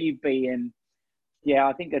 It's how you be. And yeah,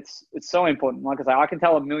 I think it's so important. Like I say, I can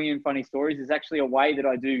tell a million funny stories. There's actually a way that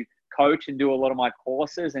I do coach and do a lot of my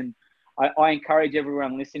courses, and I encourage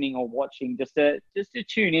everyone listening or watching just to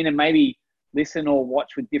tune in and maybe listen or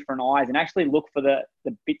watch with different eyes and actually look for the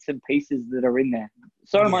bits and pieces that are in there.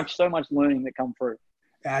 So much learning that come through.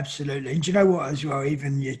 Absolutely. And do you know what as well,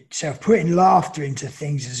 even yourself putting laughter into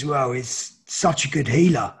things as well is such a good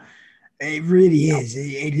healer. It really is.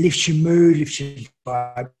 It lifts your mood, lifts your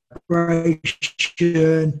vibration.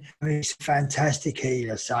 I mean, it's a fantastic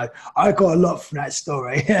healer. So I got a lot from that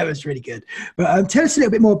story. That was really good. But tell us a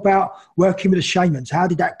little bit more about working with the shamans. How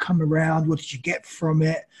did that come around? What did you get from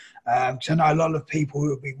it? Because I know a lot of people who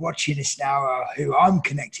will be watching this now, who I'm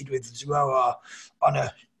connected with as well, are on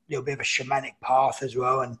a little bit of a shamanic path as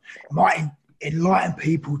well, and might enlighten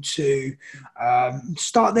people to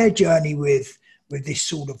start their journey with this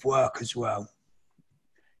sort of work as well.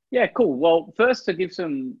 Yeah, cool. Well, first to give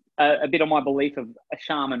a bit of my belief of a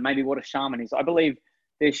shaman, maybe what a shaman is. I believe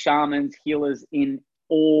there's shamans, healers in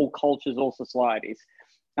all cultures, all societies.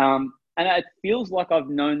 And it feels like I've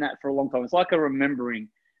known that for a long time. It's like a remembering.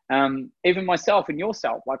 Even myself and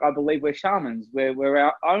yourself, like I believe we're shamans. We're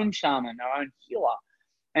our own shaman, our own healer.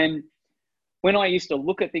 And when I used to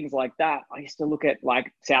look at things like that, I used to look at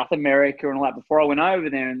like South America and all that before I went over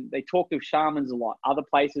there, and they talked of shamans a lot. Other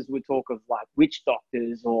places would talk of like witch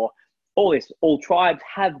doctors or all this. All tribes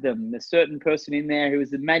have them. There's a certain person in there who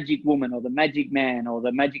is the magic woman or the magic man or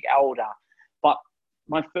the magic elder. But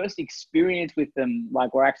my first experience with them,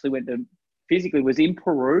 like where I actually went to physically, was in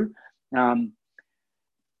Peru.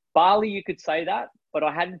 Bali, you could say that, but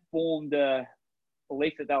I hadn't formed a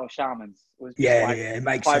belief that they were shamans. It was just it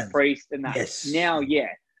makes high sense. priest and that. Yes. Now,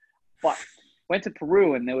 but went to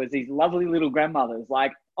Peru and there was these lovely little grandmothers.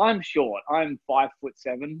 Like, I'm short. I'm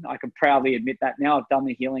 5'7". I can proudly admit that now. I've done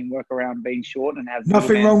the healing work around being short and have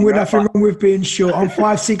nothing wrong with being short. I'm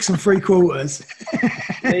 5'6" and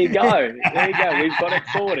 3/4. There you go. We've got it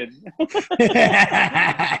sorted.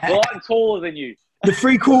 Well, I'm taller than you. The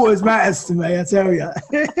 3/4 matters to me, I tell you.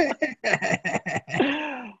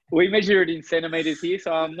 We measure it in centimeters here,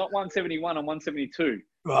 so I'm not 171, I'm 172.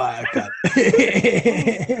 Right, okay.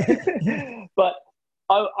 But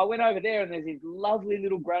I went over there and there's these lovely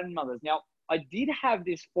little grandmothers. Now, I did have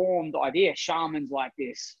this formed idea, shamans like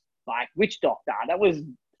this, like witch doctor. That was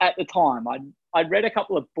at the time. I'd read a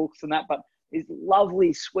couple of books and that, but these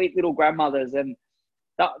lovely, sweet little grandmothers, and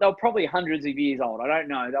they were probably hundreds of years old. I don't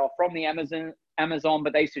know. They were from the Amazon,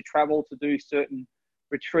 but they used to travel to do certain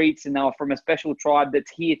retreats, and they were from a special tribe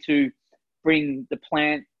that's here to bring the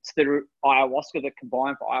plants that are ayahuasca, that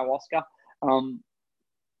combine for ayahuasca,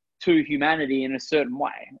 to humanity in a certain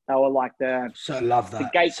way. They were like the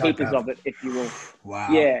gatekeepers of it, if you will.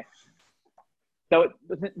 Wow. Yeah. So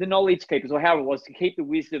the knowledge keepers, or however it was, to keep the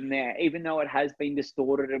wisdom there, even though it has been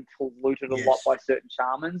distorted and polluted a lot by certain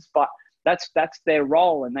shamans, but that's their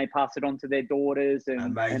role, and they pass it on to their daughters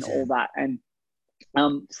and all that. And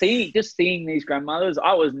seeing these grandmothers,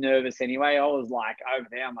 I was nervous anyway. I was like over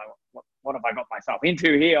there, I'm like, what have I got myself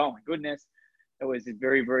into here? Oh my goodness. It was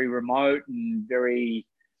very, very remote and it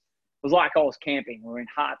was like I was camping. We were in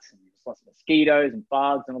huts and there was lots of mosquitoes and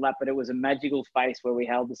bugs and all that, but it was a magical space where we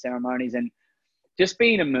held the ceremonies, and just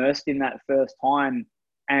being immersed in that first time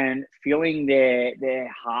and feeling their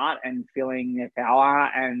heart and feeling their power,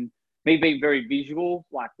 and me being very visual,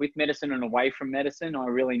 like with medicine and away from medicine. I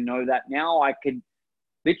really know that now. I could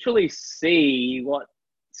literally see what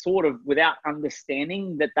sort of, without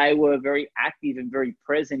understanding, that they were very active and very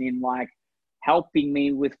present in like helping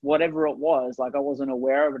me with whatever it was. Like I wasn't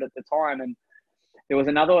aware of it at the time. And there was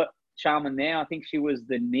another shaman there. I think she was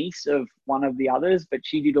the niece of one of the others, but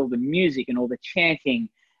she did all the music and all the chanting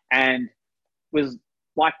and was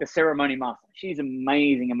like the ceremony master. She's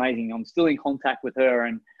amazing, amazing. I'm still in contact with her,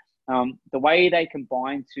 and the way they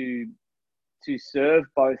combine to serve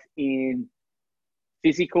both in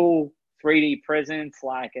physical 3D presence,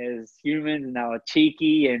 like as humans, and they were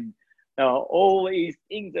cheeky, and they were all these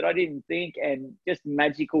things that I didn't think, and just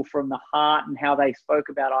magical from the heart, and how they spoke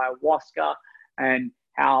about ayahuasca and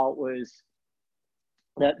how it was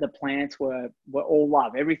that the plants were all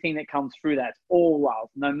love. Everything that comes through that's all love,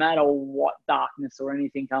 no matter what darkness or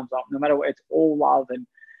anything comes up, no matter what, it's all love. And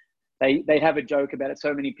they have a joke about it.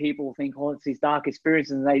 So many people think, oh, it's these dark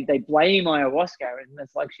experiences, and they blame ayahuasca, and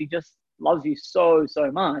it's like, she just loves you so,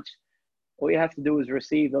 so much. All you have to do is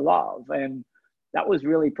receive the love. And that was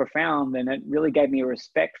really profound. And it really gave me a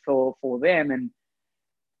respect for them. And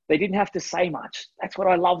they didn't have to say much. That's what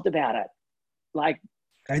I loved about it. Like,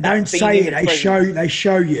 they don't say it, they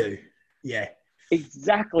show you. Yeah.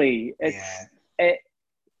 Exactly. It's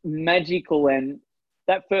magical. And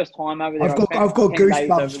that first time over there, I've got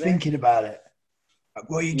goosebumps thinking about it. Like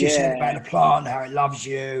what you just said about the plant, how it loves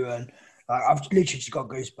you, and I've literally just got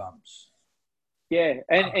goosebumps. Yeah,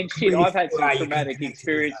 and shit, I've had some traumatic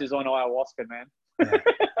experiences on ayahuasca, man.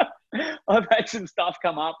 Yeah. I've had some stuff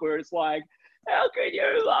come up where it's like, how can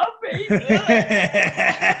you love me?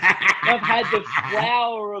 I've had the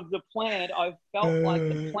flower of the plant. I've felt like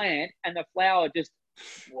the plant, and the flower just,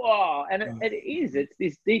 whoa. And it's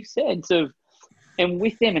this deep sense of, and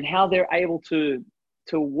with them and how they're able to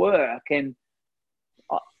work. And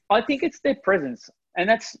I think it's their presence. And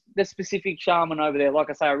that's the specific shaman over there. Like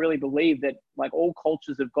I say, I really believe that like all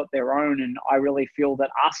cultures have got their own. And I really feel that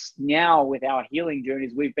us now with our healing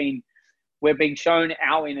journeys, we're being shown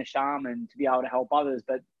our inner shaman to be able to help others.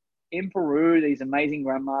 But in Peru, these amazing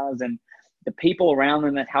grandmas and the people around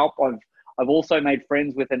them that help, I've also made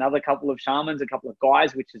friends with another couple of shamans, a couple of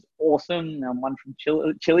guys, which is awesome. One from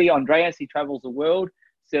Chile, Andreas, he travels the world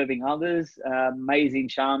serving others. Amazing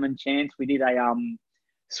shaman Chance. We did a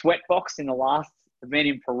sweat box in the last event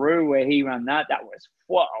in Peru where he ran that. That was,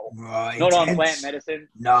 whoa. Right, not intense. On plant medicine.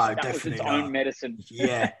 No, that definitely was its not. own medicine.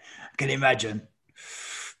 Yeah, I can imagine.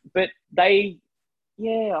 But I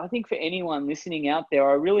think for anyone listening out there,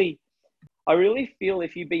 I really feel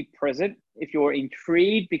if you be present, if you're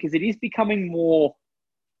intrigued, because it is becoming more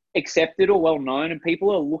accepted or well known, and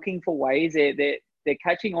people are looking for ways. They're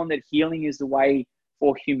catching on that healing is the way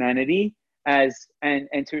for humanity, that's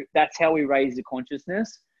how we raise the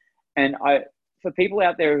consciousness. And for people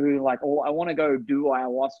out there who are like, oh, I want to go do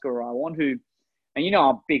ayahuasca, or I want to. And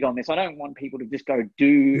I'm big on this. I don't want people to just go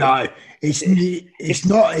do. No, it's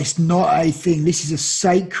not a thing. This is a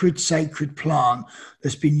sacred plant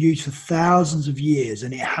that's been used for thousands of years,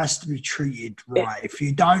 and it has to be treated right. If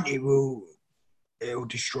you don't, it'll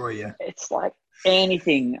destroy you. It's like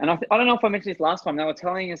anything. And I don't know if I mentioned this last time. They were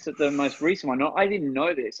telling us that the most recent one. I didn't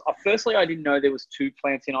know this. Firstly, I didn't know there was 2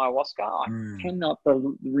 plants in ayahuasca.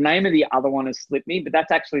 The name of the other one has slipped me, but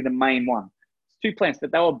that's actually the main one. It's 2 plants,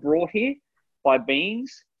 but they were brought here by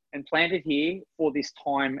beings and planted here for this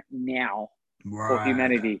time now for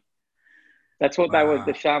humanity. That's what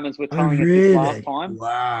the shamans were telling us this last time.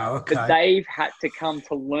 Wow, okay. But they've had to come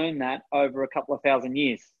to learn that over a couple of thousand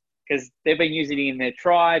years because they've been using it in their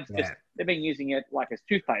tribes. They've been using it like as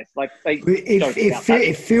toothpaste. Like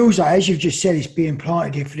it feels like, as you've just said, it's being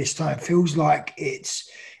planted here for this time. It feels like it's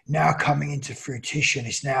now coming into fruition.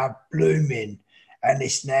 It's now blooming, and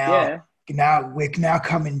it's now... Now we're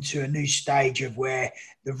coming to a new stage of where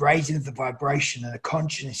the raising of the vibration and the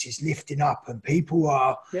consciousness is lifting up, and people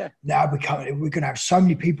are now becoming. We're going to have so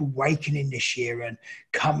many people wakening this year and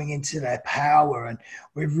coming into their power, and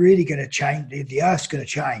we're really going to change. The Earth's going to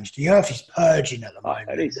change. The Earth is purging at the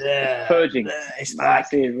moment. It is purging. It's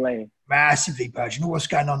massively purging. What's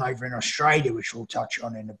going on over in Australia, which we'll touch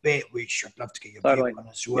on in a bit, which I'd love to get your view on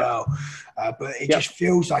as well. But it just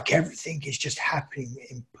feels like everything is just happening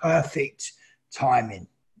in perfect timing.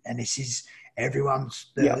 And this is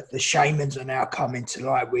the shamans are now coming to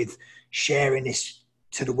light with sharing this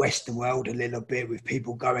to the Western world a little bit, with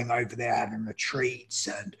people going over there having retreats,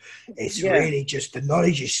 and it's really just the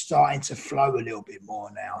knowledge is starting to flow a little bit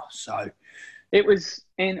more now. So it was,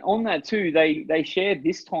 and on that too, they shared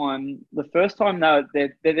this time. The first time, they're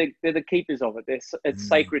the keepers of it. It's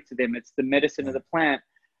sacred to them. It's the medicine of the plant.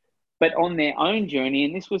 But on their own journey,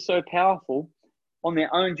 and this was so powerful, on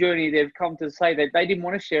their own journey, they've come to say that they didn't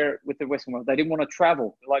want to share it with the Western world. They didn't want to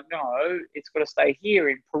travel. They're like, no, it's got to stay here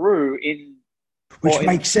in Peru. Which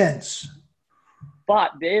makes sense.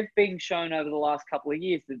 But they've been shown over the last couple of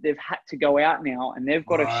years that they've had to go out now, and they've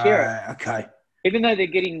got to share it. Okay. Even though they're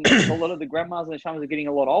getting, a lot of the grandmas and the shamans are getting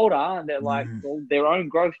a lot older, and they're like, well, their own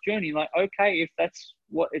growth journey, like, okay, if that's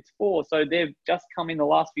what it's for. So they've just come in the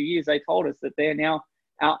last few years, they told us that they're now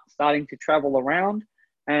out starting to travel around.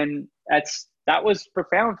 And that was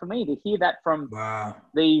profound for me to hear that from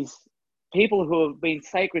these people who have been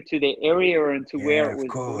sacred to their area and to where it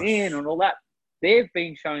was in and all that. They've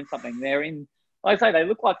been shown something. They're in, like I say, they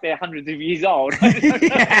look like they're hundreds of years old.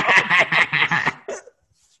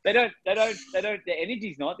 They don't, their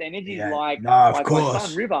energy's not. Their energy's like my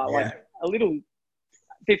son River, like a little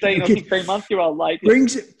 15 or 16 month year old. Like,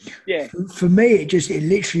 brings it, for me, it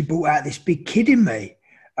literally brought out this big kid in me.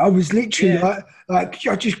 I was literally like,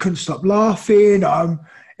 I just couldn't stop laughing. One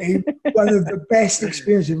of the best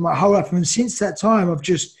experiences of my whole life. And since that time, I've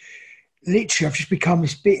just literally, I've just become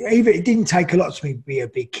this big. Even it didn't take a lot to me to be a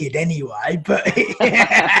big kid anyway, but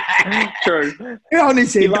True.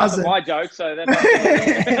 honestly, You it laugh at doesn't. my joke, so that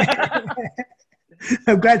must be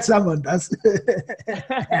I'm glad someone does.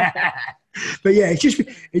 But yeah, it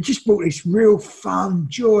just brought this real fun,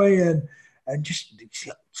 joy, and just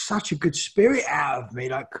such a good spirit out of me.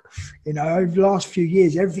 Like, over the last few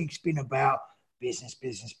years, everything's been about business,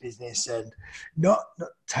 business, business, and not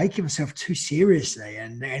taking myself too seriously.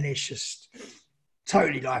 And it's just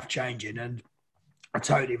totally life changing. And I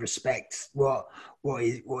totally respect what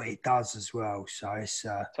it does as well. So it's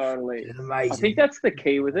totally. an I think amazing. that's the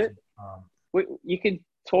key with it. You can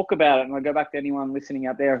talk about it, and I'll go back to anyone listening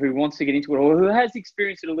out there who wants to get into it or who has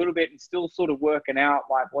experienced it a little bit and still sort of working out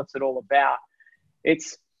like what's it all about.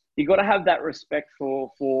 It's you got to have that respect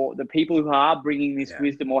for the people who are bringing this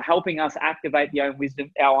wisdom or helping us activate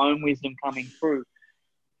our own wisdom coming through.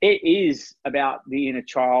 It is about the inner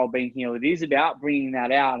child being healed. It is about bringing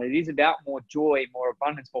that out. It is about more joy, more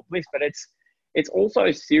abundance, more bliss. But it's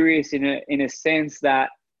also serious in a sense that,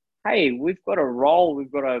 hey, we've got a role,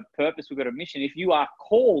 we've got a purpose, we've got a mission. If you are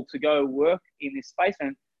called to go work in this space,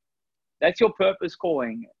 and that's your purpose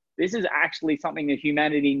calling. This is actually something that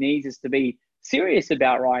humanity needs us to be serious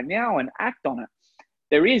about right now and act on it.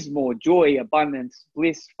 There is more joy, abundance,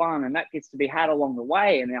 bliss, fun, and that gets to be had along the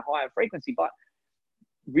way in a higher frequency. But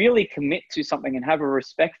really commit to something and have a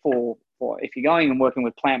respect for if you're going and working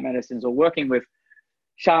with plant medicines or working with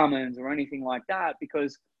shamans or anything like that,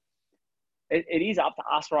 because it is up to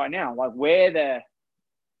us right now. Like where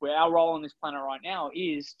our role on this planet right now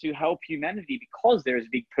is to help humanity, because there is a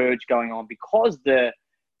big purge going on, because the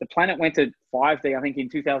planet went to 5D, I think, in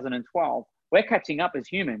 2012. We're catching up as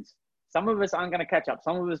humans. Some of us aren't going to catch up.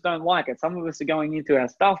 Some of us don't like it. Some of us are going into our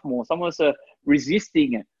stuff more. Some of us are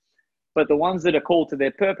resisting it. But the ones that are called to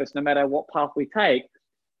their purpose, no matter what path we take,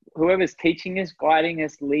 whoever's teaching us, guiding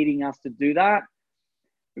us, leading us to do that,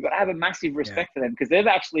 we've got to have a massive respect for them, because they've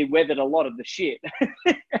actually weathered a lot of the shit.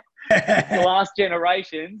 The last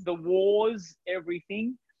generations, the wars,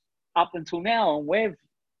 everything up until now. And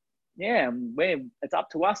it's up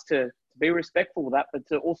to us to be respectful of that, but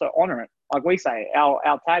to also honor it. Like we say, our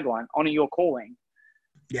tagline, honor your calling.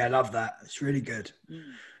 Yeah, I love that. It's really good.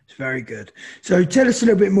 It's very good. So tell us a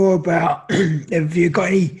little bit more about, have you got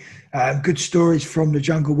any good stories from the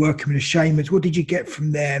jungle working with the shamans? What did you get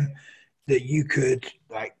from them that you could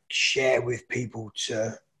share with people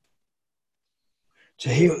to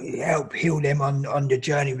help heal them on the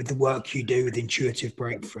journey with the work you do with intuitive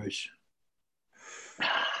breakthroughs?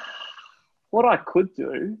 What I could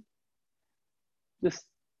do, just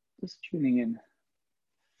tuning in.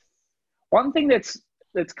 One thing that's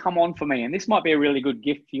come on for me, and this might be a really good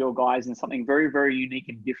gift for your guys and something very, very unique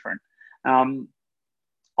and different.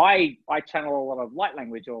 I channel a lot of light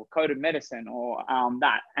language or coded medicine or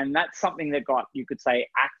that. And that's something that got, you could say,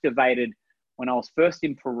 activated when I was first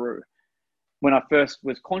in Peru, when I first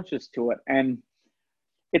was conscious to it. And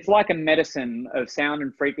it's like a medicine of sound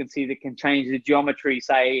and frequency that can change the geometry,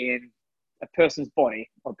 say, in a person's body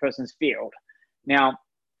or a person's field. Now,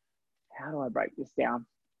 how do I break this down?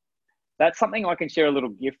 That's something I can share a little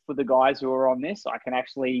gift for the guys who are on this. I can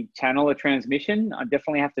actually channel a transmission. I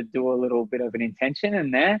definitely have to do a little bit of an intention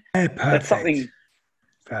in there. Yeah, perfect. That's something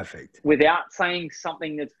perfect. Without saying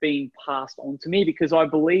something that's being passed on to me, because I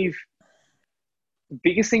believe the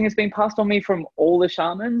biggest thing that's been passed on me from all the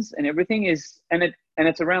shamans and everything is, and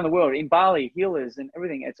it's around the world, in Bali, healers and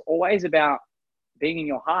everything, it's always about being in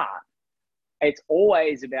your heart. It's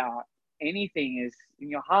always about anything is in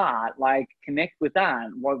your heart, like connect with that,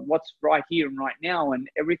 what's right here and right now, and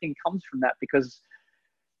everything comes from that, because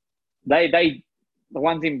the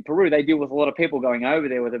ones in Peru, they deal with a lot of people going over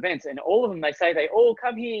there with events, and all of them, they say they all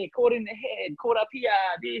come here caught in the head, caught up here,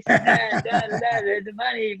 this and that, the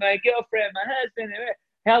money, my girlfriend, my husband.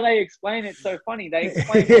 How they explain it so funny. They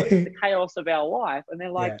explain the chaos of our life, and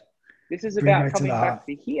they're like, this is about coming back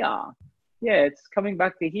to here. Yeah, it's coming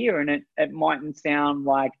back to here, and it mightn't sound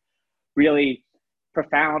like really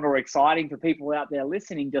profound or exciting for people out there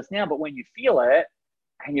listening just now, but when you feel it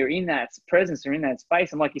and you're in that presence or in that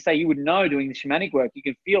space, and like you say, you would know doing the shamanic work, you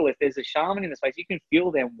can feel if there's a shaman in the space, you can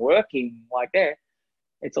feel them working like that.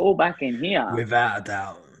 It's all back in here. Without a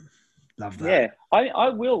doubt. Love that. Yeah, I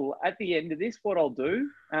will, at the end of this, what I'll do,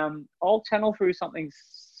 I'll channel through something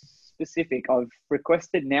specific. I've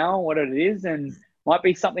requested now what it is, and might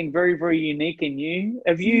be something very, very unique and new.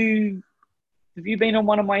 Have you been on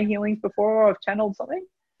one of my healings before, or I've channeled something?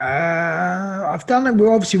 I've done it.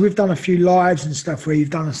 Well, obviously, we've done a few lives and stuff where you've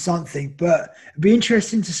done something, but it'd be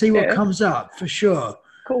interesting to see what comes up for sure.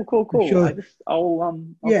 I'm Cool. sure. I'll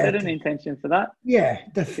Yeah, set an intention for that yeah,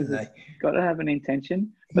 because definitely. it's got to have an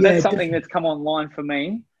intention. But Yeah, that's something definitely. that's come online for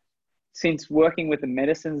me since working with the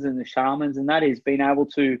medicines and the shamans, and that is being able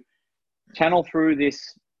to channel through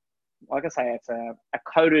this. Like I say, it's a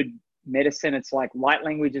coded medicine. It's like light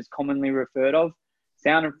language is commonly referred of,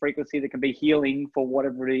 sound and frequency that can be healing for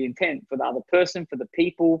whatever the intent for the other person, for the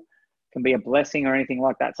people, can be a blessing or anything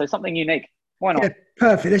like that. So something unique. Why Yeah, not?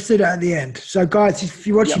 perfect. Let's do that at the end. So, guys, if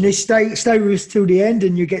you're watching Yep. this, stay with us till the end,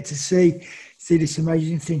 and you get to see this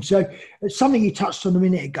amazing thing. So, something you touched on a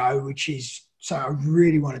minute ago, which is something I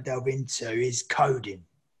really want to delve into, is coding.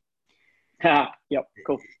 Yep.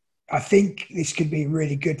 Cool. I think this could be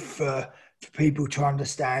really good for people to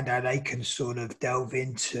understand how they can sort of delve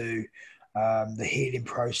into the healing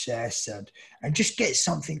process and just get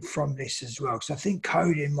something from this as well. Because I think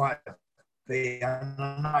coding might be, and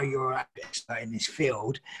I know you're an expert in this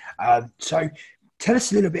field. So tell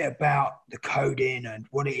us a little bit about the coding and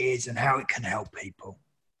what it is and how it can help people.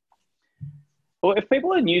 Well, if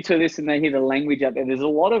people are new to this and they hear the language out there, there's a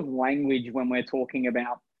lot of language when we're talking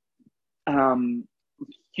about um,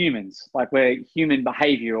 humans, like we're human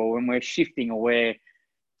behavior, or when we're shifting, or we're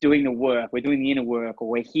doing the work, we're doing the inner work, or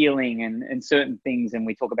we're healing and certain things. And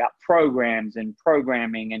we talk about programs and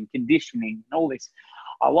programming and conditioning and all this.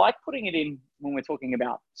 I like putting it in when we're talking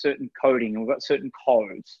about certain coding, and we've got certain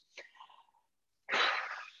codes.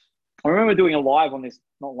 I remember doing a live on this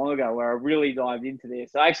not long ago where I really dived into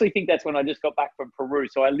this. I actually think that's when I just got back from Peru.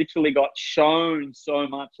 So I literally got shown so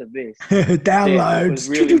much of this that it was Downloads.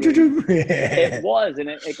 really, really, it Yeah. was, and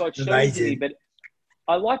it got shown to me. Amazing. But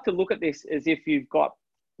I like to look at this as if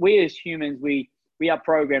we as humans, we are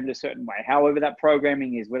programmed a certain way. However that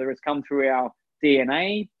programming is, whether it's come through our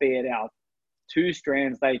DNA, be it our 2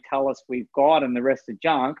 strands they tell us we've got and the rest are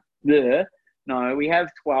junk. Bleh. No, we have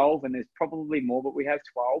 12, and there's probably more, but we have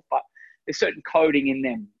 12. But there's certain coding in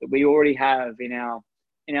them that we already have in our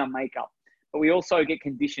makeup. But we also get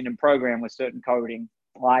conditioned and programmed with certain coding.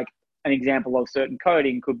 Like an example of certain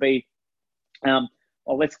coding could be, well,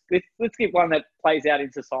 let's get one that plays out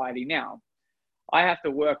in society now. I have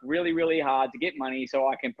to work really, really hard to get money so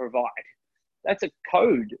I can provide. That's a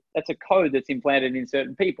code. That's a code that's implanted in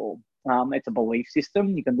certain people. It's a belief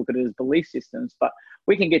system. You can look at it as belief systems, but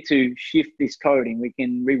we can get to shift this coding. We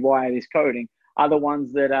can rewire this coding. Other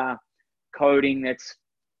ones that are coding that's,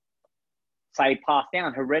 say, passed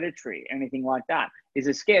down, hereditary, anything like that, is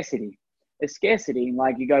a scarcity. A scarcity,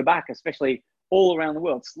 like you go back, especially all around the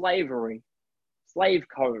world, slavery, slave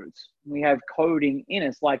codes. We have coding in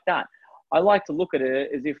us like that. I like to look at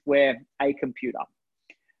it as if we're a computer.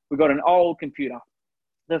 We've got an old computer.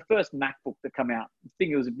 The first MacBook that came out, I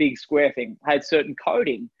think it was a big square thing, had certain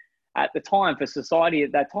coding at the time for society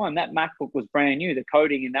at that time. That MacBook was brand new. The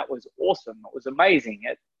coding in that was awesome. It was amazing.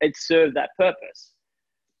 It served that purpose.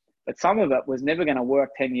 But some of it was never going to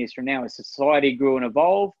work 10 years from now. As society grew and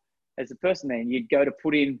evolved, as a person then, you'd go to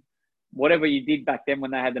put in whatever you did back then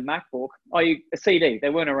when they had the MacBook. A CD. They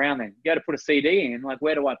weren't around then. You go to put a CD in, like,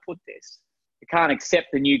 where do I put this? You can't accept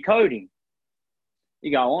the new coding.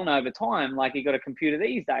 You go on over time, like you got a computer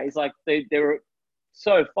these days, like they're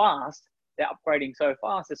so fast, they're upgrading so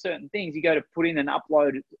fast. There's certain things you go to put in and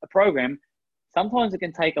upload a program. Sometimes it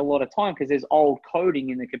can take a lot of time because there's old coding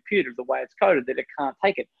in the computer, the way it's coded, that it can't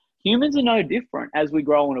take it. Humans are no different as we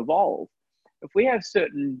grow and evolve. If we have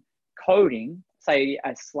certain coding, say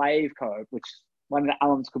a slave code, which one of the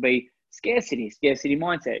elements could be scarcity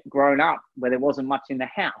mindset, grown up where there wasn't much in the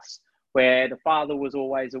house, where the father was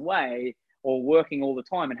always away or working all the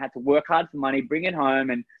time and had to work hard for money, bring it home,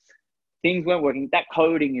 and things weren't working. That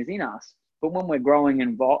coding is in us. But when we're growing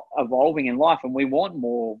and evolving in life and we want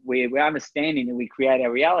more, we're understanding that we create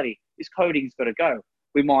our reality, this coding's got to go.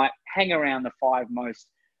 We might hang around the 5 most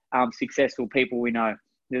successful people we know.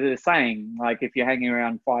 There's a saying, like, if you're hanging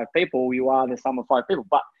around 5 people, you are the sum of 5 people.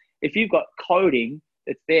 But if you've got coding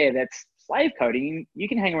that's there, that's slave coding, you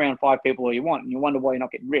can hang around 5 people all you want, and you wonder why you're not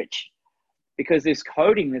getting rich. Because there's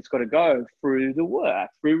coding that's got to go through the work,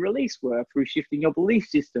 through release work, through shifting your belief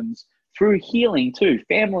systems, through healing too.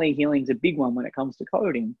 Family healing is a big one when it comes to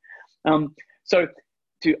coding. So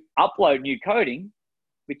to upload new coding,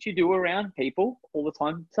 which you do around people all the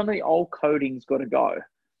time, some of the old coding's got to go.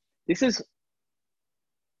 This is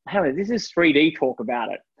 3D talk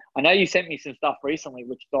about it. I know you sent me some stuff recently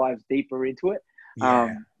which dives deeper into it,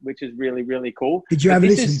 Yeah. which is really, really cool. Did you ever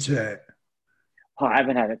listen to it? I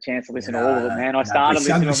haven't had a chance to listen to all of it, man. I No, but started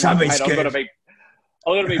listening. I'm like, mate, I've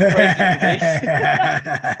got to be present for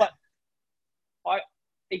this. But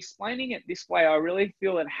explaining it this way, I really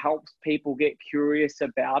feel it helps people get curious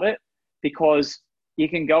about it, because you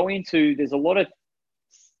can go into, there's a lot of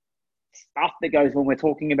stuff that goes when we're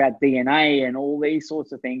talking about DNA and all these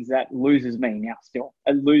sorts of things that loses me now still.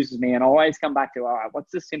 It loses me. And I always come back to, all right,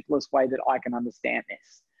 what's the simplest way that I can understand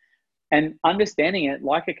this? And understanding it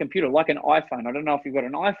like a computer, like an iPhone. I don't know if you've got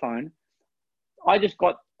an iPhone. I just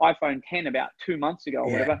got iPhone 10 about 2 months ago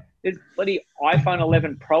or whatever. There's bloody iPhone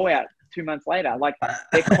 11 Pro out 2 months later. Like,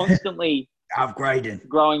 they're constantly upgrading,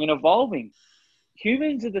 growing and evolving.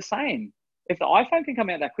 Humans are the same. If the iPhone can come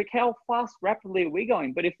out that quick, how fast, rapidly are we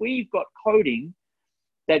going? But if we've got coding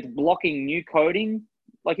that's blocking new coding,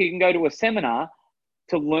 like you can go to a seminar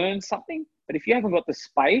to learn something, but if you haven't got the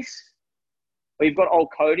space, or you've got old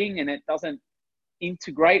coding and it doesn't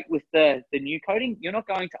integrate with the new coding, you're not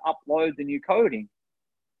going to upload the new coding.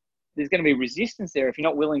 There's going to be resistance there if you're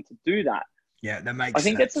not willing to do that. Yeah, that makes sense. I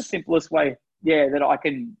think that's the simplest way, that I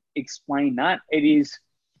can explain that. It is,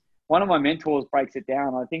 one of my mentors breaks it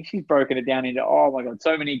down. I think she's broken it down into, oh my God,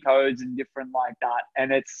 so many codes and different like that.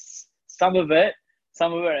 And it's some of it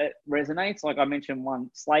resonates. Like I mentioned one,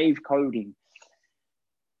 slave coding.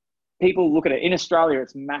 People look at it. In Australia,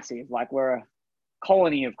 it's massive. Like, we're a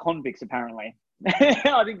colony of convicts, apparently.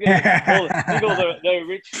 I think all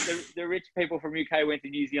the rich people from UK went to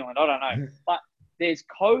New Zealand. I don't know. But there's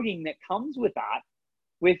coding that comes with that,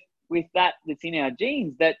 with that that's in our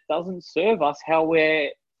genes that doesn't serve us how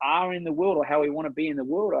we are in the world, or how we want to be in the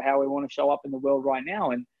world, or how we want to show up in the world right now.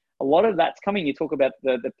 And a lot of that's coming. You talk about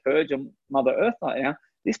the purge of Mother Earth right now.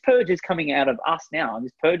 This purge is coming out of us now.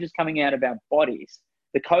 This purge is coming out of our bodies.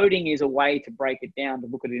 The coding is a way to break it down, to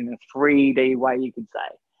look at it in a 3D way, you could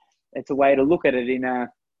say. It's a way to look at it in a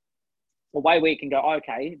way where you can go,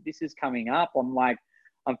 okay, this is coming up.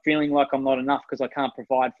 I'm feeling like I'm not enough because I can't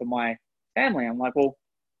provide for my family. I'm like, well,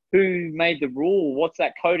 who made the rule? What's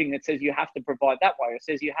that coding that says you have to provide that way, or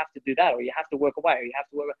says you have to do that, or you have to work away, or you have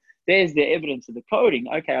to work? There's the evidence of the coding.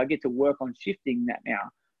 Okay, I get to work on shifting that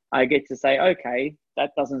now. I get to say, okay,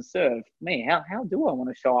 that doesn't serve me. How do I want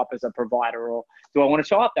to show up as a provider, or do I want to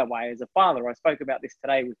show up that way as a father? I spoke about this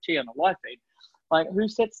today with Chi on the live feed. Like, who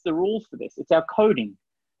sets the rules for this? It's our coding.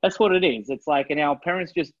 That's what it is. It's like, and our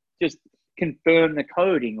parents just confirm the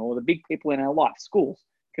coding, or the big people in our life, schools,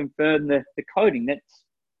 confirm the coding that's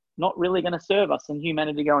not really going to serve us and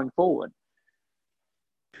humanity going forward.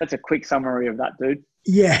 That's a quick summary of that, dude.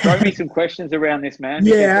 Yeah. Throw me some questions around this, man.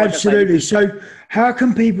 Yeah, like absolutely. So how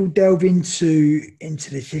can people delve into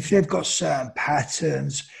this? If they've got certain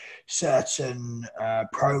patterns, certain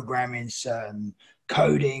programming, certain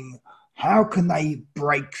coding, how can they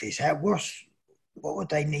break this? What would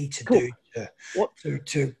they need to do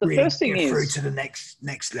to really get through to the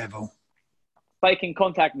next level? They can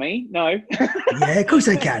contact me. No. Yeah, of course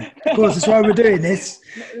they can. Of course, that's why we're doing this.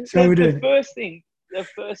 The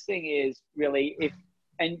first thing is really,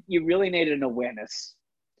 and you really need an awareness.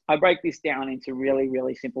 I break this down into really,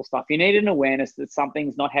 really simple stuff. You need an awareness that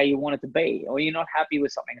something's not how you want it to be, or you're not happy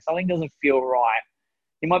with something. Something doesn't feel right.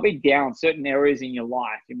 You might be down certain areas in your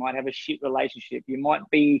life. You might have a shit relationship. You might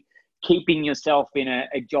be keeping yourself in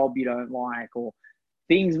a job you don't like, or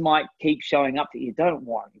things might keep showing up that you don't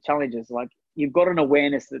want. Challenges, like, you've got an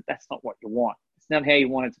awareness that that's not what you want. It's not how you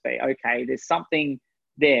want it to be. Okay, there's something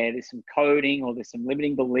there. There's some coding, or there's some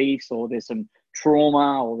limiting beliefs, or there's some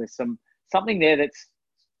trauma, or there's something there that's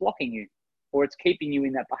blocking you, or it's keeping you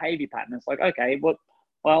in that behavior pattern. It's like, okay,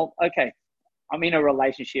 okay, I'm in a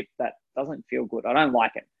relationship that doesn't feel good. I don't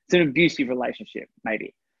like it. It's an abusive relationship,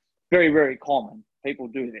 maybe. Very, very common. People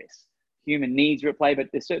do this. Human needs are at play, but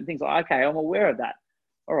there's certain things like, okay, I'm aware of that.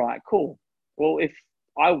 All right, cool. Well, if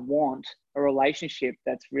I want a relationship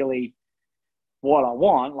that's really what I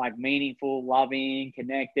want, like meaningful, loving,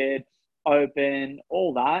 connected, open,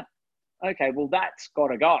 all that, okay, well, that's got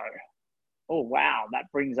to go. Oh, wow,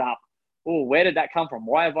 that brings up, oh, where did that come from?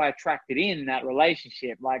 Why have I attracted in that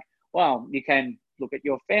relationship? Like, well, you can look at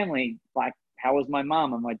your family, like, how was my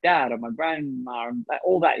mom and my dad or my grandma, and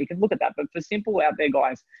all that. You can look at that. But for simple out there,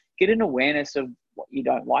 guys, get an awareness of what you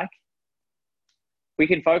don't like. We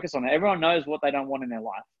can focus on it. Everyone knows what they don't want in their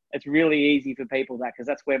life. It's really easy for people because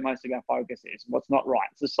that's where most of our focus is. What's not right.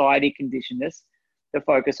 Society conditioned us to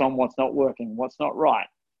focus on what's not working, what's not right.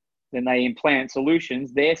 Then they implant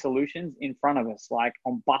their solutions in front of us, like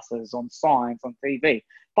on buses, on signs, on TV.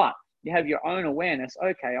 But you have your own awareness.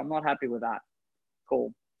 Okay, I'm not happy with that.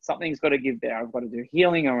 Cool. Something's got to give there. I've got to do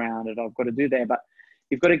healing around it. I've got to do there. But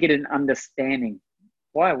you've got to get an understanding.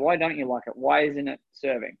 Why don't you like it? Why isn't it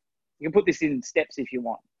serving? You can put this in steps if you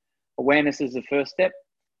want. Awareness is the first step.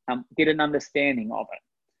 Get an understanding of it.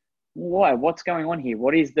 Why? What's going on here?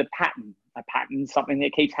 What is the pattern? A pattern, something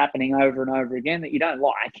that keeps happening over and over again that you don't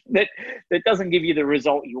like, that doesn't give you the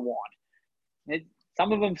result you want.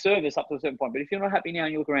 Some of them serve us up to a certain point, but if you're not happy now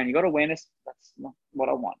and you look around, you got awareness, that's not what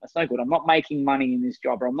I want. That's no good. I'm not making money in this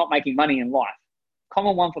job, or I'm not making money in life.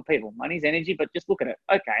 Common one for people. Money's energy, but just look at it.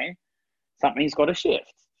 Okay, something's got to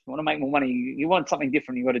shift. You want to make more money, you want something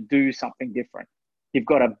different, you've got to do something different. You've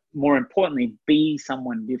got to, more importantly, be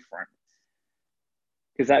someone different.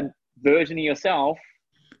 Because that version of yourself,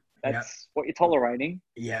 that's what you're tolerating.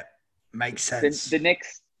 Yeah, makes sense.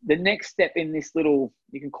 The next step in this little,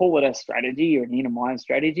 you can call it a strategy or an inner mind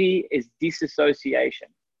strategy, is disassociation.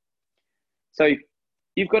 So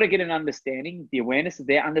you've got to get an understanding, the awareness of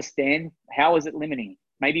there, understand how is it limiting?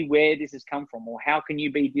 Maybe where this has come from, or how can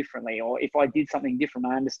you be differently? Or if I did something different,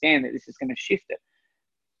 I understand that this is going to shift it.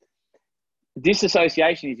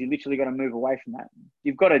 Disassociation is you literally got to move away from that.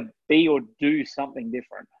 You've got to be or do something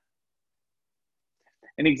different.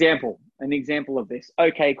 An example of this.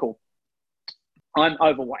 Okay, cool. I'm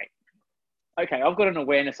overweight. Okay, I've got an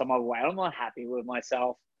awareness I'm overweight. I'm not happy with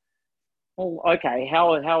myself. Well, okay,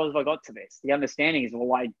 how have I got to this? The understanding is,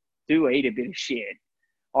 well, I do eat a bit of shit.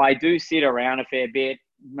 I do sit around a fair bit.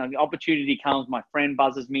 The opportunity comes, my friend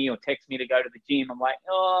buzzes me or texts me to go to the gym. I'm like,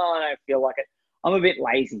 oh, I don't feel like it. I'm a bit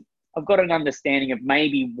lazy. I've got an understanding of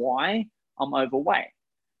maybe why I'm overweight.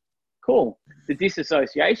 Cool. The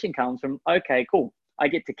disassociation comes from, okay, cool. I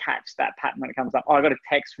get to catch that pattern when it comes up. Oh, I got a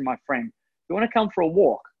text from my friend. You want to come for a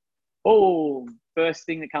walk? Oh, first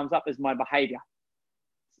thing that comes up is my behavior.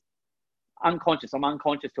 Unconscious. I'm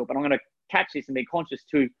unconscious to it, but I'm going to catch this and be conscious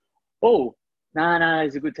to, oh, no,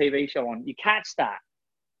 there's a good TV show on. You catch that.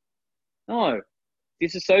 No,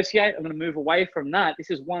 disassociate. I'm going to move away from that. This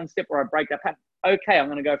is one step where I break that pattern. Okay, I'm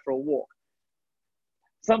going to go for a walk.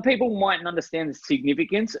 Some people mightn't understand the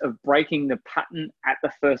significance of breaking the pattern at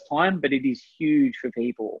the first time, but it is huge for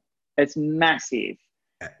people. It's massive.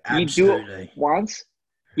 Absolutely. You do it once,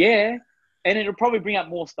 yeah, and it'll probably bring up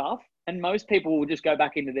more stuff. And most people will just go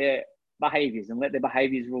back into their behaviors and let their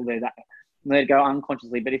behaviors rule their day. Let it go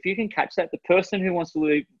unconsciously. But if you can catch that, the person who wants to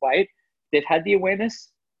lose weight, they've had the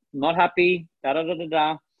awareness, not happy,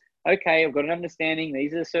 da-da-da-da-da. Okay, I've got an understanding.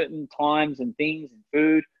 These are certain times and things and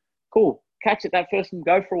food. Cool. Catch it that first and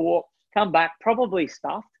go for a walk. Come back, probably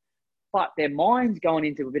stuffed, but their mind's going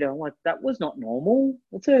into a bit of like, that was not normal.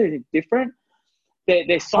 That's a different.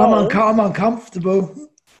 Their soul. I'm uncomfortable.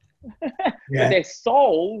 But their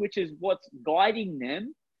soul, which is what's guiding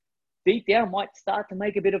them, deep down might start to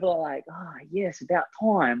make a bit of a like, yes, about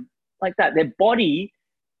time. Like that. Their body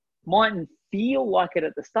mightn't feel like it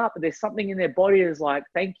at the start, but there's something in their body that's like,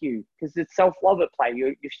 thank you, because it's self-love at play.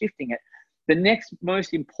 You're shifting it. The next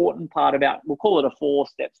most important part about, we'll call it a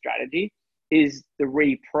 4-step strategy, is the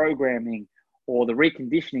reprogramming or the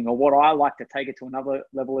reconditioning, or what I like to take it to another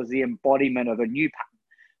level is the embodiment of a new pattern.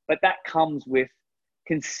 But that comes with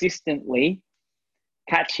consistently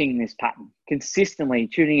catching this pattern, consistently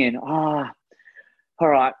tuning in. All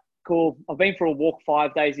right, cool. I've been for a walk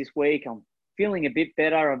 5 days this week. I'm feeling a bit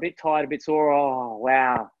better. I'm a bit tired, a bit sore. Oh,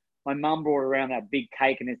 wow. My mum brought around that big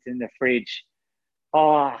cake and it's in the fridge.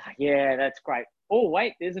 Oh, yeah, that's great. Oh,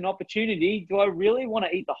 wait, there's an opportunity. Do I really want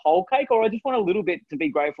to eat the whole cake, or I just want a little bit to be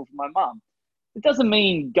grateful for my mum? It doesn't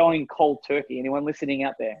mean going cold turkey. Anyone listening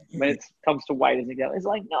out there, when it comes to weight, it's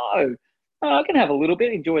like, no, I can have a little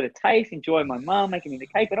bit, enjoy the taste, enjoy my mum making me the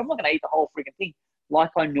cake, but I'm not going to eat the whole freaking thing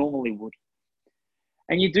like I normally would.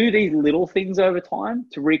 And you do these little things over time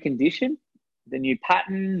to recondition the new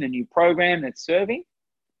pattern, the new program that's serving.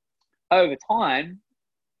 Over time,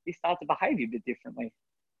 you start to behave a bit differently.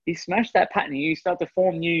 You smash that pattern, you start to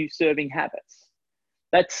form new serving habits.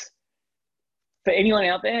 That's, for anyone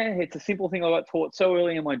out there, it's a simple thing I got taught so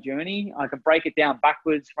early in my journey. I can break it down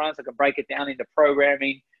backwards, fronts. I can break it down into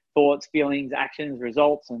programming, thoughts, feelings, actions,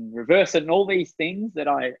 results, and reverse it, and all these things that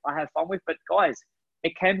I have fun with. But guys,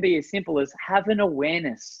 it can be as simple as have an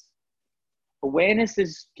awareness. Awareness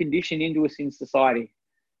is conditioned into us in society,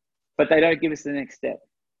 but they don't give us the next step.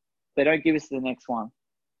 They don't give us the next one.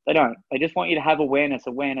 They don't. They just want you to have awareness.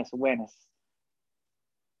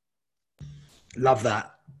 Love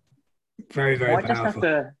that. Very, very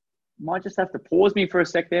powerful. Might just have to pause me for a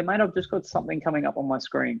sec there, mate. I've just got something coming up on my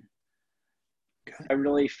screen. Okay. I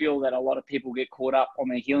really feel that a lot of people get caught up on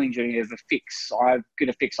their healing journey of a fix. I've got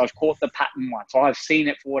a fix. I've caught the pattern once. I've seen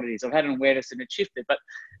it for what it is. I've had an awareness and it shifted. But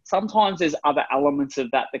sometimes there's other elements of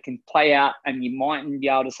that can play out, and you mightn't be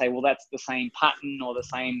able to say, well, that's the same pattern or the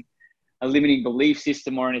same limiting belief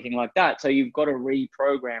system or anything like that. So you've got to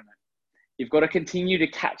reprogram it. You've got to continue to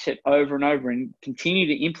catch it over and over and continue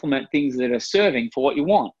to implement things that are serving for what you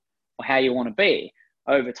want or how you want to be.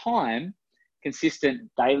 Over time,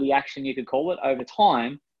 consistent daily action, you could call it, over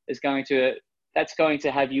time that's going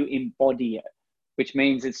to have you embody it, which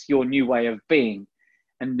means it's your new way of being.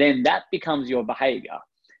 And then that becomes your behavior.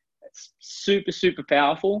 It's super, super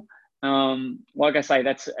powerful. Like I say,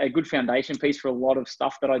 that's a good foundation piece for a lot of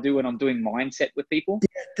stuff that I do when I'm doing mindset with people.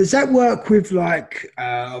 Does that work with like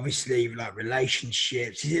obviously like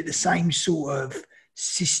relationships? Is it the same sort of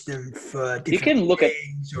system for You different can look at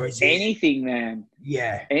things, or is it? anything, man.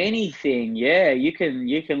 Yeah. Anything. Yeah, you can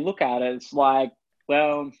look at it. It's like,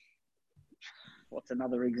 well, what's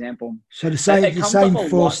another example? So It the comes up same a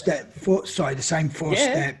lot. the same four Yeah.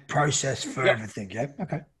 step process for Yep. everything. Yeah.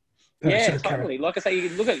 Okay. Yeah, So carry. totally. Like I say, you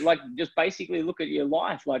can look at, like, just basically look at your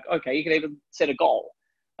life. Like, okay, you can even set a goal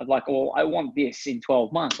of like, well, I want this in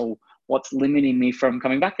 12 months, or what's limiting me from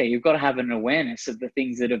coming back there. You've got to have an awareness of the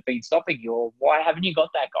things that have been stopping you, or why haven't you got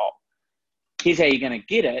that goal? Here's how you're going to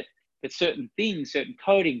get it. But certain things, certain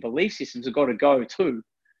coding, belief systems have got to go too.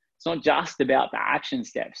 It's not just about the action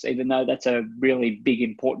steps, even though that's a really big,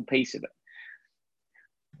 important piece of it.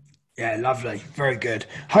 Yeah, lovely. Very good.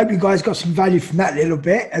 Hope you guys got some value from that little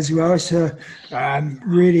bit as well. It's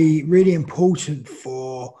really, really important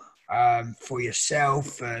for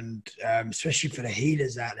yourself, and especially for the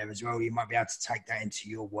healers out there as well. You might be able to take that into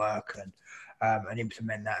your work and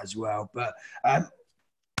implement that as well. But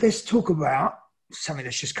let's talk about something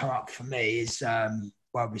that's just come up for me is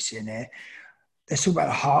while we're sitting here. Let's talk about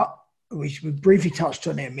the heart. We briefly touched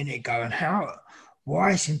on it a minute ago, and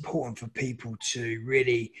why it's important for people to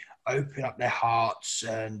really open up their hearts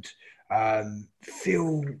and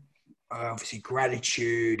feel obviously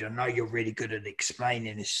gratitude. I know you're really good at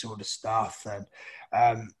explaining this sort of stuff,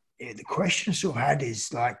 and the question I sort of had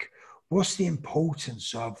is like, what's the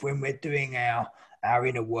importance of when we're doing our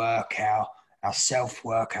inner work, our self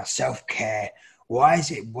work, our self care? What's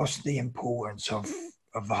the importance of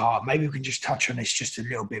the heart? Maybe we can just touch on this just a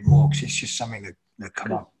little bit more, because it's just something that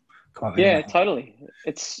come up Yeah, anyway. totally.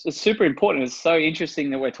 It's super important. It's so interesting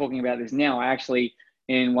that we're talking about this now. I actually,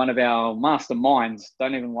 in one of our masterminds,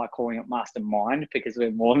 don't even like calling it mastermind because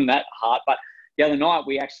we're more than that, heart. But the other night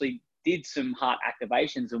we actually did some heart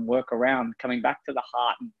activations and work around coming back to the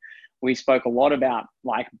heart. And we spoke a lot about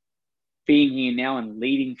like being here now and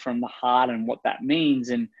leading from the heart and what that means.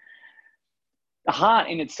 And the heart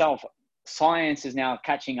in itself, science is now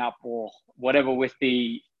catching up, or whatever, with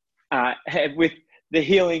the with the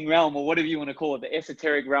healing realm, or whatever you want to call it, the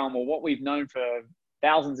esoteric realm, or what we've known for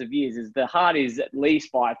thousands of years, is the heart is at least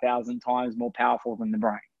 5,000 times more powerful than the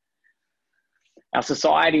brain. Our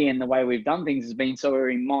society and the way we've done things has been so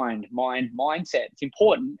very mindset. It's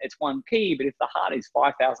important, it's one key, but if the heart is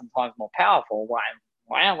 5,000 times more powerful,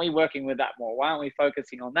 why aren't we working with that more? Why aren't we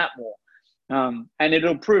focusing on that more? And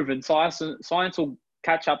it'll prove, and science will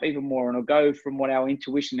catch up even more, and it'll go from what our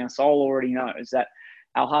intuition, our soul already knows, that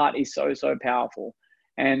our heart is so, so powerful.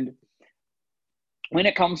 And when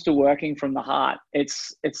it comes to working from the heart,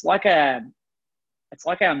 it's like our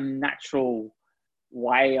natural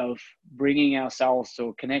way of bringing ourselves to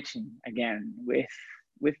a connection again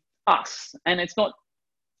with us. And it's not,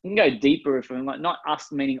 you can go deeper if we're not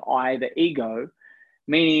us meaning I, the ego,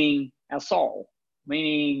 meaning our soul,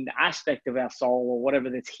 meaning the aspect of our soul, or whatever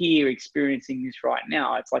that's here experiencing this right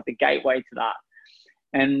now. It's like the gateway to that.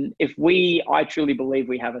 And I truly believe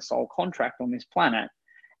we have a soul contract on this planet.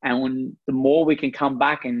 And the more we can come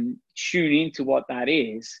back and tune into what that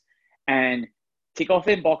is and tick off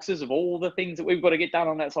their boxes of all the things that we've got to get done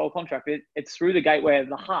on that soul contract, it's through the gateway of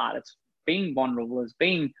the heart. It's being vulnerable, it's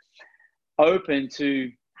being open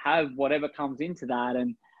to have whatever comes into that.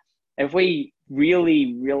 And if we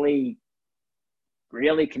really, really,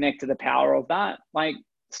 really connect to the power of that, like,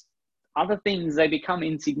 other things, they become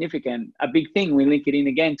insignificant. A big thing, we link it in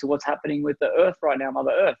again to what's happening with the earth right now,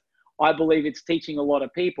 Mother Earth. I believe it's teaching a lot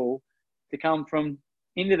of people to come from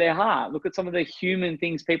into their heart. Look at some of the human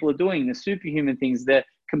things people are doing, the superhuman things, the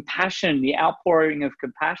compassion, the outpouring of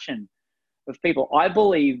compassion of people. I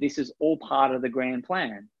believe this is all part of the grand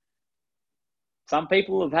plan. Some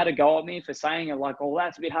people have had a go at me for saying it, like, oh,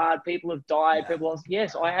 that's a bit hard. People have died.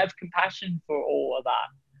 Yes, I have compassion for all of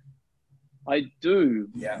that. I do.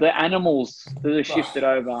 Yeah. The animals that are shifted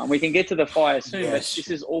over, and we can get to the fire soon, Yes. but this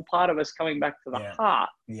is all part of us coming back to the heart.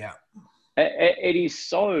 Yeah. It is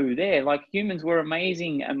so there. Like, humans were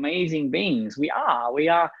amazing, amazing beings. We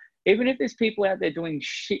are. Even if there's people out there doing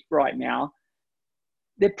shit right now,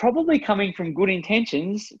 they're probably coming from good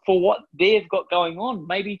intentions for what they've got going on,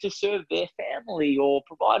 maybe to serve their family or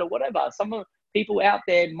provide or whatever. Some of people out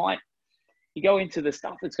there you go into the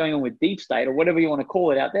stuff that's going on with deep state or whatever you want to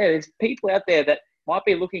call it out there. There's people out there that might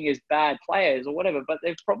be looking as bad players or whatever, but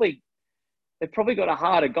they've probably got a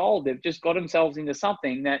heart of gold. They've just got themselves into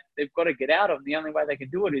something that they've got to get out of. The only way they can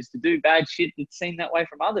do it is to do bad shit that's seen that way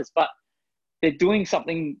from others. But they're doing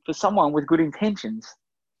something for someone with good intentions.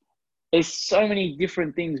 there's so many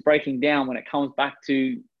different things breaking down when it comes back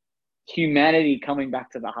to humanity coming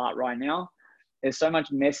back to the heart right now. There's so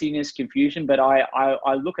much messiness, confusion, but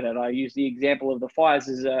I look at it. I use the example of the fires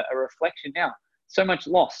as a reflection now. So much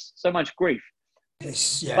loss, so much grief.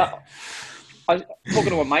 Yes, yeah. But I was talking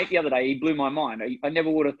to a mate the other day. He blew my mind. I never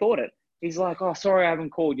would have thought it. He's like, "Oh, sorry, I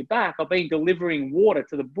haven't called you back. I've been delivering water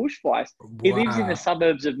to the bushfires." He lives in the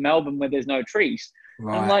suburbs of Melbourne where there's no trees.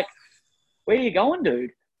 Right. And I'm like, "Where are you going,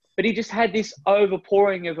 dude?" But he just had this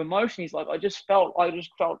overpouring of emotion. He's like, I just felt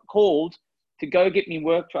called to go get me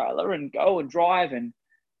work trailer and go and drive and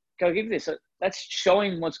go give this. That's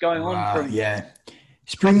showing what's going on from. Yeah.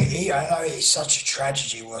 It's bringing, I know it's such a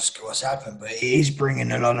tragedy what's happened, but it is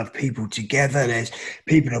bringing a lot of people together. There's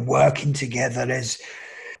people are working together.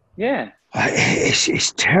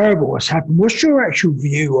 It's terrible what's happened. What's your actual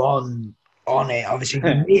view on it? Obviously,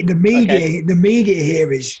 the media, okay. The media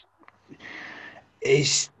here is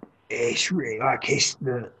really like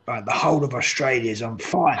the whole of Australia is on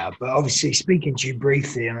fire. But obviously, speaking to you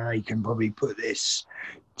briefly, I know you can probably put this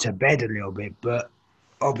to bed a little bit, but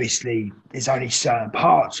obviously there's only certain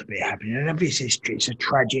parts of it happening, and obviously it's a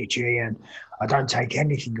tragedy, and I don't take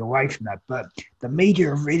anything away from that. But the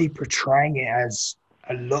media are really portraying it as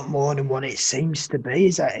a lot more than what it seems to be.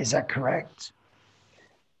 Is that correct?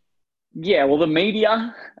 Yeah, well, the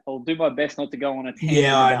media, I'll do my best not to go on a tangent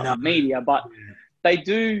about the media, but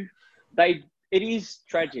it is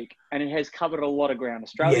tragic, and it has covered a lot of ground.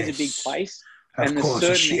 Australia's a big place, and there's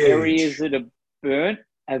certain areas that have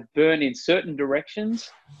burnt in certain directions.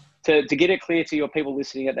 To get it clear to your people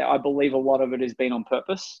listening out there, I believe a lot of it has been on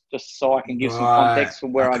purpose, just so I can give some context for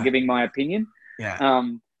where I'm giving my opinion. Yeah.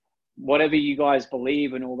 Whatever you guys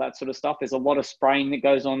believe and all that sort of stuff, there's a lot of spraying that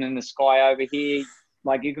goes on in the sky over here.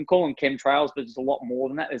 Like, you can call them chemtrails, but there's a lot more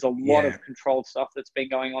than that. There's a lot of controlled stuff that's been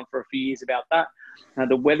going on for a few years about that.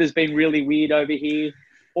 The weather's been really weird over here,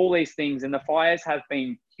 all these things. And the fires have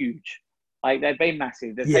been huge. Like, they've been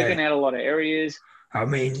massive. They've taken out a lot of areas. I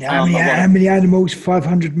mean, how many animals?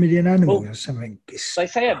 500 million animals or something? They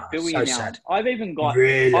say a billion now. Sad. I've even got...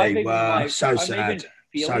 Really? Wow, so sad.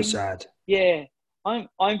 So sad. Yeah.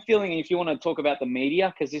 I'm feeling, if you want to talk about the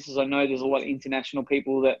media, because I know there's a lot of international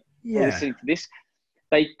people that are listening to this,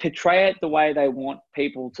 they portray it the way they want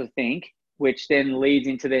people to think, which then leads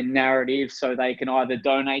into their narrative, so they can either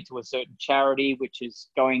donate to a certain charity, which is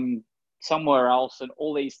going somewhere else, and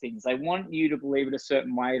all these things. They want you to believe it a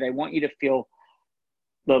certain way. They want you to feel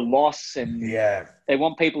the loss, and they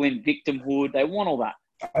want people in victimhood. They want all that.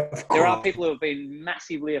 There are people who have been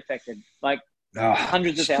massively affected, like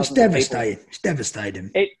hundreds of thousands of people. It's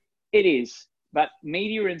devastating. It is. But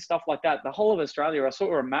media and stuff like that, the whole of Australia, I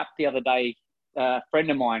saw a map the other day, a friend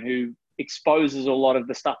of mine who exposes a lot of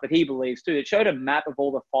the stuff that he believes too. It showed a map of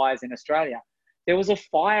all the fires in Australia. There was a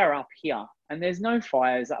fire up here, and there's no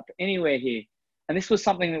fires up anywhere here. And this was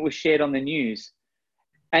something that was shared on the news.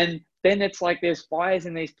 And then it's like there's fires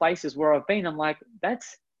in these places where I've been. I'm like,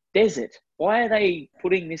 that's desert. Why are they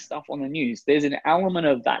putting this stuff on the news? There's an element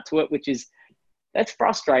of that to it, that's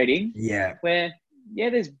frustrating. Yeah. Where,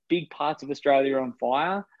 there's big parts of Australia on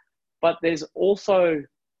fire, but there's also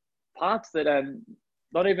parts that are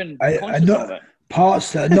not even conscious of it.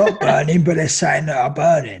 Parts that are not burning, but they're saying that are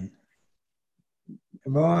burning.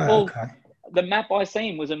 Right, okay. The map I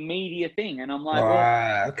seen was a media thing, and I'm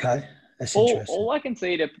like, okay. That's interesting. All I can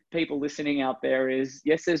see to people listening out there is,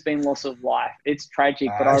 yes, there's been loss of life. It's tragic,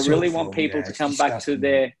 but I really want people to come back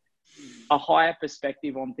to a higher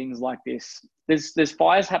perspective on things like this. There's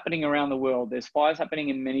fires happening around the world. There's fires happening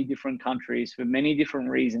in many different countries for many different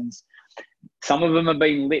reasons. Some of them are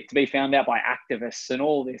being lit to be found out by activists and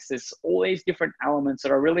all this. There's all these different elements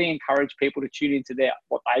that I really encourage people to tune into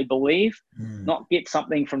what they believe, not get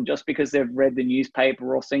something from just because they've read the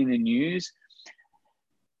newspaper or seen the news.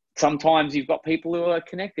 Sometimes you've got people who are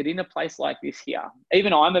connected in a place like this here.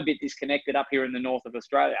 Even I'm a bit disconnected up here in the north of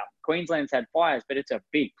Australia. Queensland's had fires, but it's a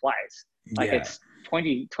big place. It's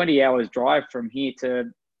 20 hours drive from here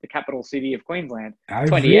to the capital city of Queensland.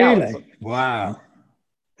 20 hours. Wow.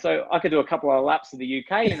 So I could do a couple of laps of the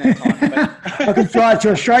UK in that time. But I could fly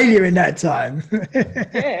to Australia in that time.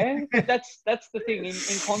 But that's the thing. In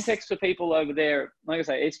context for people over there, like I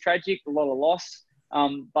say, it's tragic, a lot of loss.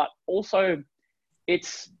 But also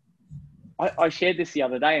I shared this the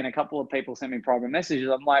other day, and a couple of people sent me private messages.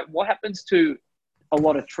 I'm like, what happens to a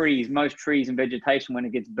lot of trees, most trees and vegetation when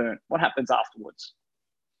it gets burnt? What happens afterwards?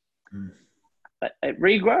 It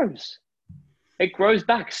regrows. It grows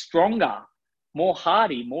back stronger, more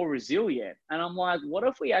hardy, more resilient. And I'm like, what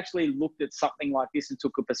if we actually looked at something like this and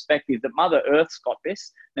took a perspective that Mother Earth's got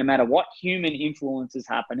this, no matter what human influence is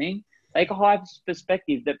happening, Take a higher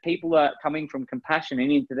perspective that people are coming from compassion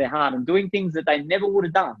and into their heart and doing things that they never would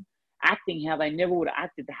have done, acting how they never would have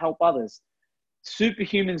acted to help others.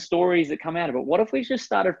 Superhuman stories that come out of it. What if we just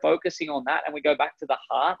started focusing on that and we go back to the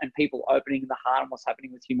heart and people opening the heart and what's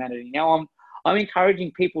happening with humanity? Now I'm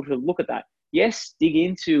encouraging people to look at that. Yes, dig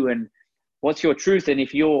into and what's your truth. And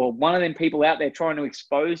if you're one of them people out there trying to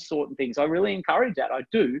expose certain things, I really encourage that. I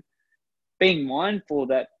do. Being mindful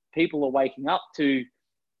that people are waking up to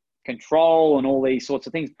control and all these sorts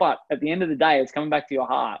of things. But at the end of the day, it's coming back to your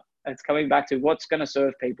heart. It's coming back to what's going to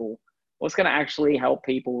serve people, what's going to actually help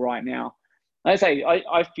people right now. Like I say,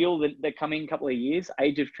 I feel that the coming couple of years,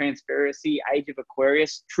 age of transparency, age of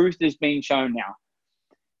Aquarius, truth is being shown now.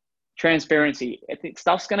 Transparency. I think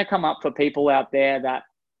stuff's going to come up for people out there that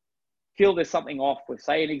feel there's something off with,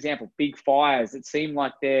 say, an example, big fires. It seemed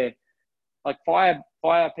like they're like fire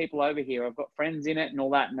people over here. I've got friends in it and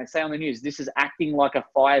all that. And they say on the news, this is acting like a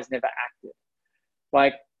fire's never acted.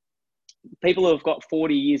 Like people who have got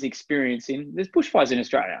 40 years experience there's bushfires in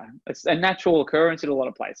Australia. It's a natural occurrence in a lot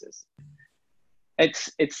of places.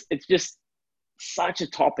 It's just such a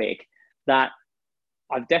topic that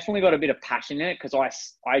I've definitely got a bit of passion in it because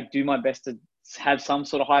I do my best to have some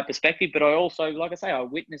sort of high perspective, but I also, like I say, I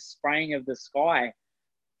witness spraying of the sky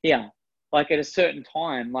here, like at a certain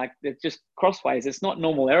time, like they're just crossways. It's not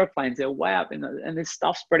normal aeroplanes. They're way up and there's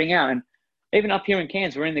stuff spreading out. And even up here in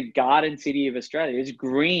Cairns, we're in the garden city of Australia. It's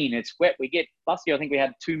green, it's wet. We get, last year, I think we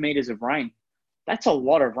had 2 meters of rain. That's a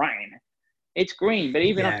lot of rain. It's green, but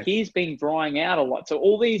even up here's been drying out a lot. So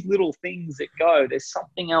all these little things that go, there's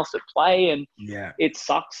something else at play. And it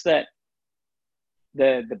sucks that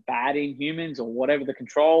the bad in humans or whatever the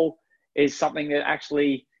control is something that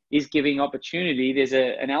actually is giving opportunity. There's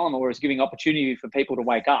an element where it's giving opportunity for people to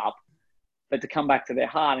wake up, but to come back to their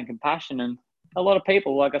heart and compassion. And a lot of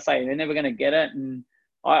people, like I say, they're never going to get it. And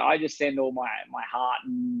I just send all my heart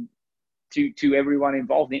and to everyone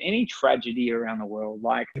involved in any tragedy around the world.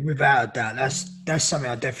 Like without that, that's something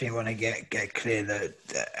I definitely want to get clear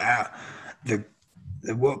that the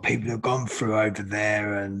what people have gone through over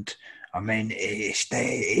there, and I mean it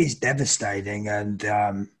is devastating, and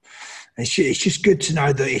it's just good to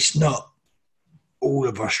know that it's not all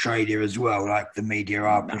of Australia as well, like the media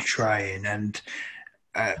are portraying, and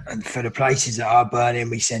for the places that are burning,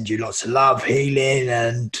 we send you lots of love, healing,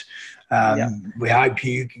 and we hope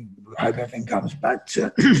everything comes back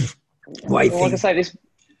to like I say, this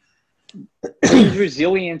brings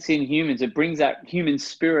resilience in humans. It brings that human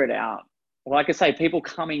spirit out. Like I say, people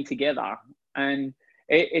coming together, and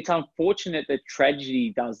it's unfortunate that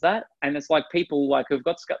tragedy does that. And it's like people like who've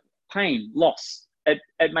got pain, loss. It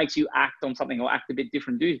makes you act on something or act a bit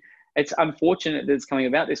different. It's unfortunate that it's coming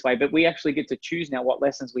about this way, but we actually get to choose now what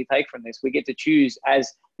lessons we take from this. We get to choose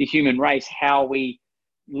as the human race how we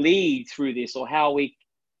lead through this, or how we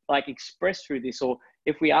like express through this, or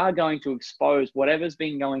if we are going to expose whatever's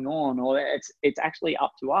been going on, or it's actually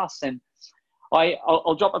up to us. And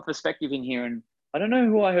I'll drop a perspective in here, and I don't know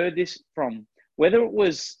who I heard this from, whether it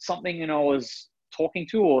was something I was talking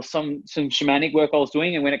to or some shamanic work I was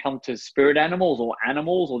doing, and when it comes to spirit animals or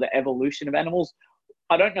the evolution of animals,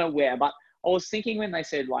 I don't know where, but I was thinking when they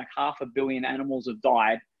said like 500 million animals have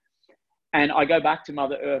died, and I go back to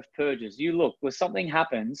Mother Earth purges. You look, when something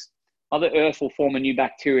happens, Mother Earth will form a new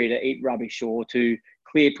bacteria to eat rubbish or to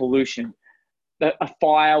clear pollution. A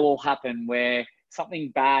fire will happen where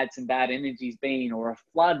something bad, some bad energy's been, or a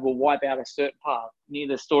flood will wipe out a certain part. Near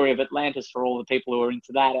the story of Atlantis for all the people who are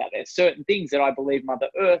into that out there. Certain things that I believe Mother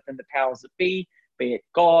Earth and the powers that be it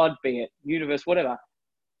God, be it universe, whatever,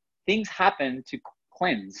 things happen to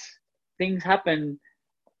cleanse. Things happen,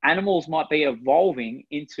 animals might be evolving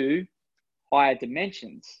into higher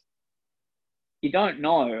dimensions. You don't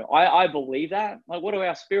know. I believe that. Like, what are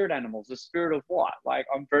our spirit animals? The spirit of what? Like,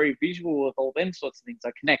 I'm very visual with all them sorts of things.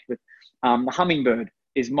 I connect with the hummingbird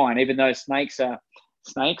is mine, even though snakes are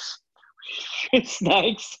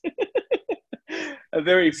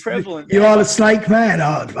very prevalent. You are the snake man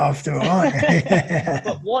after all, aren't you?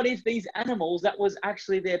 But what if these animals, that was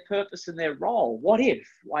actually their purpose and their role? What if?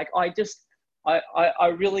 Like, I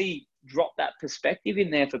really drop that perspective in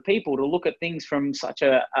there for people to look at things from such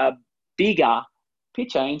a bigger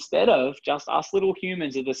picture instead of just us little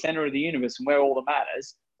humans at the center of the universe and where all that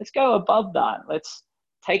matters. Let's go above that. Let's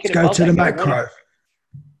take it above. Go to the macro.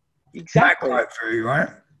 Exactly. Macro view, right?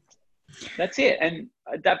 That's it. And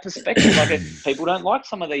that perspective, like, if people don't like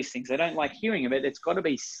some of these things, they don't like hearing of it. It's got to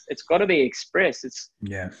be expressed.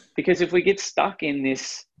 Because if we get stuck in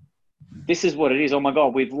this is what it is. Oh my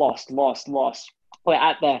God, we've lost. We're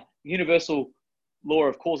at the universal law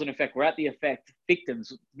of cause and effect. We're at the effect.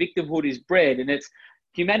 Victimhood is bred, and it's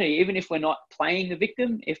humanity, even if we're not playing the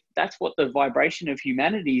victim, if that's what the vibration of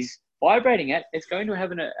humanity's vibrating at, it's going to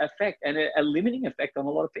have an effect, and a limiting effect on a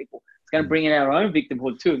lot of people. It's going to bring in our own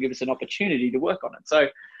victimhood too and give us an opportunity to work on it. So,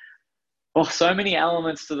 so many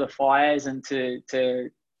elements to the fires and to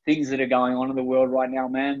things that are going on in the world right now,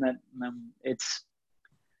 man, that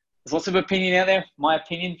there's lots of opinion out there. My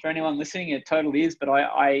opinion, for anyone listening, it totally is, but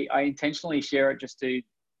I intentionally share it just to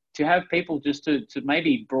have people just to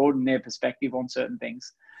maybe broaden their perspective on certain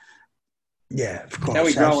things. Yeah, of course. How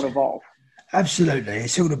we grow and evolve. Absolutely.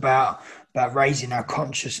 It's all about raising our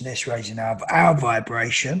consciousness, raising our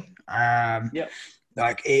vibration.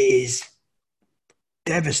 Like, it is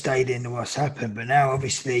devastating what's happened, but now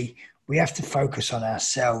obviously we have to focus on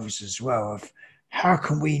ourselves as well, of how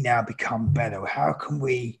can we now become better? How can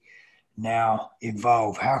we now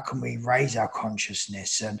evolve? How can we raise our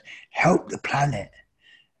consciousness and help the planet?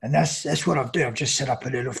 And that's what I've done. I've just set up a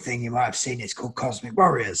little thing. You might have seen it. It's called Cosmic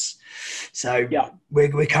Warriors. So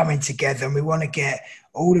we're coming together, and we want to get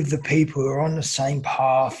all of the people who are on the same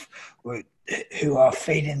path, who are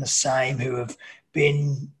feeling the same, who have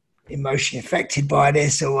been emotionally affected by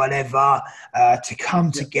this or whatever, to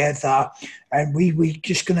come together. And we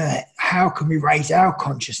just gonna, how can we raise our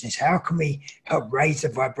consciousness? How can we help raise the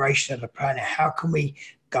vibration of the planet? How can we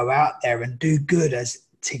go out there and do good as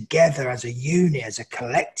together, as a unit, as a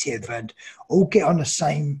collective, and all get on the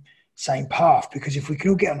same path? Because if we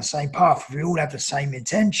can all get on the same path, if we all have the same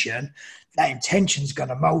intention, that intention is going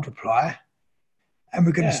to multiply, and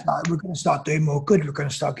we're going to start doing more good. We're going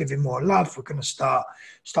to start giving more love. We're going to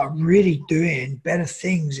start really doing better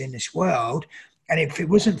things in this world. And if it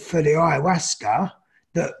wasn't for the ayahuasca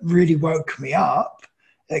that really woke me up,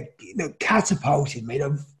 that catapulted me,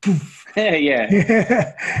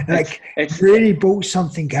 it's really brought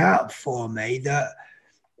something out for me, that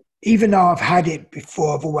even though I've had it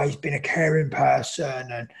before, I've always been a caring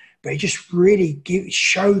person, but it just really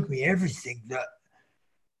showed me everything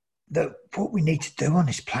that what we need to do on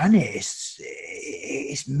this planet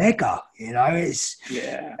is mega,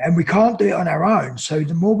 and we can't do it on our own. So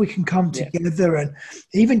the more we can come together, and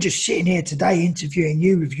even just sitting here today interviewing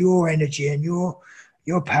you with your energy and your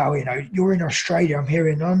power, you're in Australia, I'm here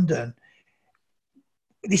in London.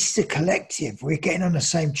 This is a collective. We're getting on the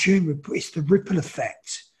same tune. It's the ripple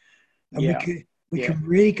effect. And we can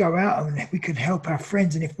really go out and we can help our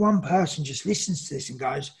friends. And if one person just listens to this and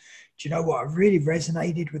goes, do you know what? I really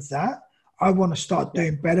resonated with that. I want to start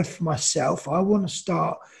doing better for myself. I want to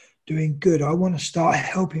start doing good. I want to start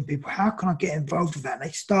helping people. How can I get involved with that? And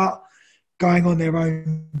they start going on their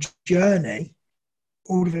own journey.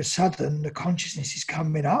 All of a sudden, the consciousness is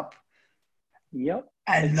coming up.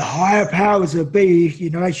 And the higher powers will be,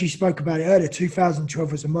 as you spoke about it earlier,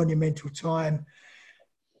 2012 was a monumental time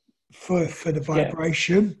for the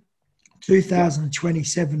vibration.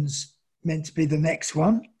 2027's meant to be the next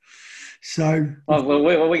one. So, we're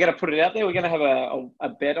going to put it out there. We're going to have a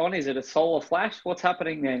bet on. Is it a solar flash? What's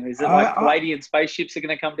happening then? Is it like Palladian spaceships are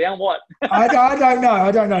going to come down? What? I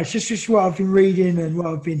don't know. It's just what I've been reading and what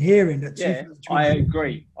I've been hearing. I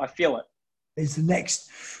agree. I feel it. Is the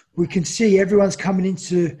next. We can see everyone's coming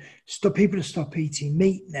into people to stop eating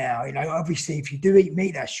meat now. Obviously, if you do eat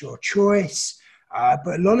meat, that's your choice.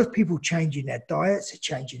 But a lot of people changing their diets, they're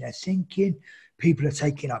changing their thinking. People are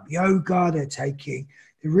taking up yoga.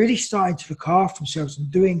 They're really starting to look after themselves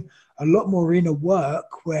and doing a lot more inner work,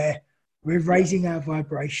 where we're raising our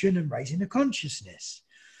vibration and raising the consciousness.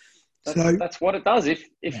 That's what it does. If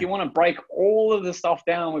you want to break all of the stuff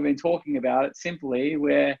down we've been talking about, it simply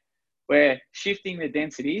we're shifting the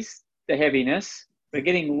densities, the heaviness. We're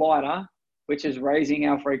getting lighter, which is raising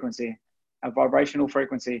our frequency, our vibrational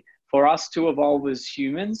frequency. For us to evolve as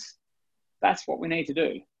humans, that's what we need to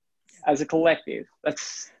do. As a collective,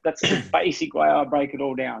 that's the basic way I break it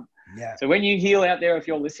all down. So when you heal out there, if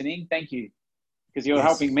you're listening, thank you, because you're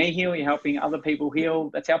helping me heal, you're helping other people heal.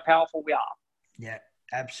 That's how powerful we are. Yeah,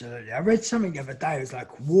 absolutely. I read something the other day. It was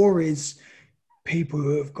like, war is people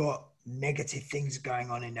who have got negative things going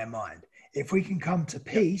on in their mind. If we can come to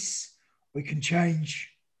peace, we can change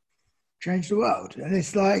the world. And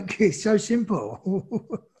it's like, it's so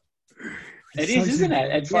simple. It is, isn't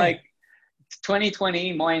it? It's like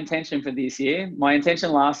 2020, my intention for this year, my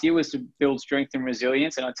intention last year was to build strength and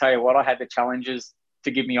resilience. And I tell you what, I had the challenges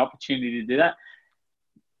to give me opportunity to do that.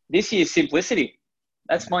 This year's simplicity.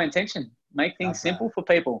 That's my intention. Make things simple for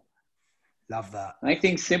people. Love that. Make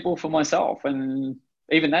things simple for myself. And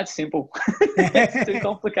even that's simple. It's too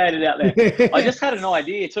complicated out there. I just had an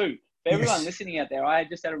idea too. For everyone listening out there, I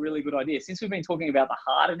just had a really good idea. Since we've been talking about the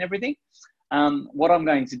heart and everything, what I'm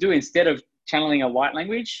going to do, instead of channeling a light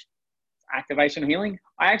language, activation healing.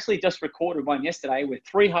 I actually just recorded one yesterday with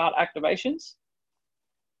 3 heart activations,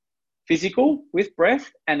 physical with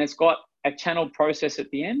breath, and it's got a channeled process at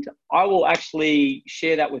the end. I will actually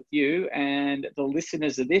share that with you, and the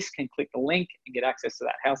listeners of this can click the link and get access to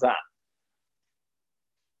that. How's that?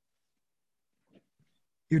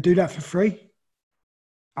 You'll do that for free?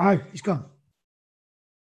 Oh, he's gone.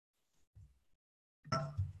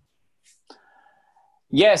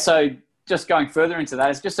 Yeah, so just going further into that,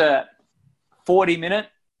 it's just a 40-minute.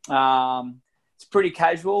 It's pretty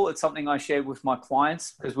casual. It's something I shared with my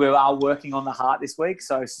clients because we are working on the heart this week,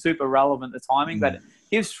 so super relevant, the timing. But it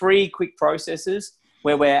gives 3 quick processes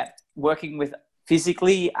where we're working with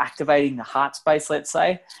physically activating the heart space, let's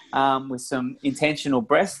say, with some intentional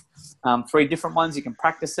breath. 3 different ones. You can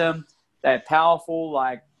practice them. They're powerful,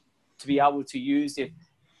 like to be able to use if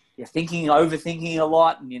you're overthinking a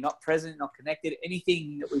lot and you're not present, not connected,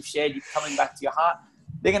 anything that we've shared, you're coming back to your heart,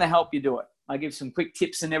 they're going to help you do it. I give some quick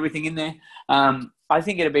tips and everything in there. I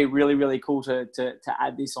think it'd be really, really cool to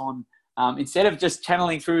add this on. Instead of just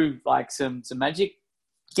channeling through like some magic,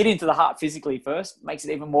 get into the heart physically first, makes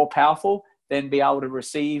it even more powerful, then be able to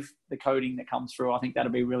receive the coding that comes through. I think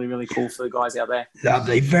that'd be really, really cool for the guys out there.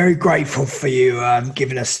 Lovely. Very grateful for you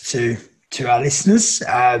giving us to our listeners.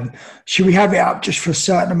 Should we have it up just for a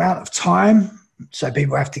certain amount of time so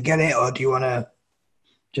people have to get it, or do you want to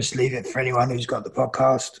just leave it for anyone who's got the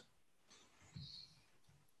podcast?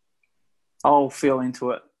 I'll feel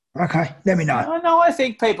into it. Okay, let me know. No, I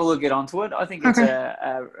think people will get onto it. I think it's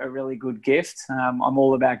a really good gift. I'm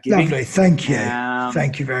all about giving. Lovely, thank you.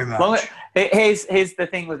 Thank you very much. Here's the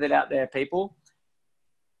thing with it out there, people.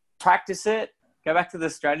 Practice it. Go back to the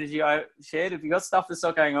strategy I shared. If you've got stuff that's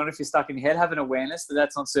not going on, if you're stuck in your head, have an awareness that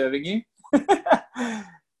that's not serving you.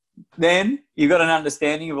 Then you've got an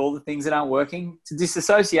understanding of all the things that aren't working. To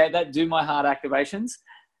disassociate that, do my heart activations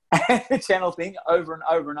and the channel thing over and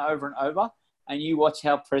over and over and over. And you watch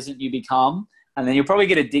how present you become. And then you'll probably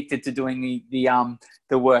get addicted to doing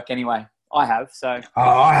the work anyway. I have. So. Oh,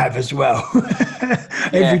 I have as well.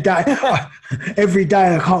 Every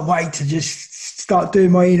day I can't wait to just start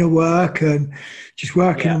doing my inner work and just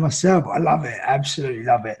working on myself. I love it. Absolutely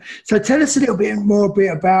love it. So tell us a little bit more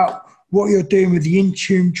about what you're doing with the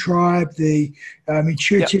Intune Tribe, the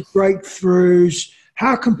intuitive breakthroughs.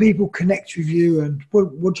 How can people connect with you, and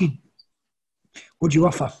what do you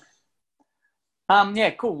offer?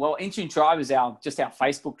 Cool. Well, Intune Tribe is our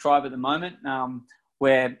Facebook tribe at the moment,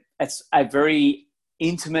 where it's a very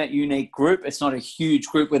intimate, unique group. It's not a huge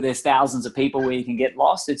group where there's thousands of people where you can get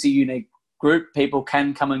lost. It's a unique group. People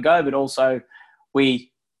can come and go, but also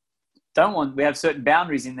we have certain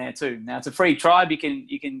boundaries in there too. Now it's a free tribe. You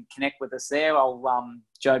can connect with us there.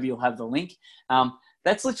 Joby will have the link.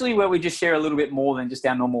 That's literally where we just share a little bit more than just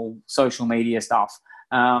our normal social media stuff.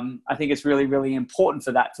 I think it's really, really important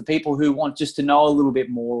for people who want just to know a little bit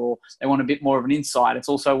more, or they want a bit more of an insight. It's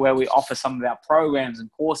also where we offer some of our programs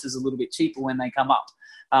and courses a little bit cheaper when they come up.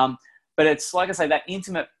 But it's, like I say, that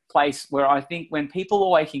intimate place where I think when people are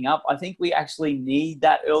waking up, I think we actually need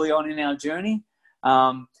that early on in our journey.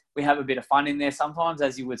 We have a bit of fun in there sometimes,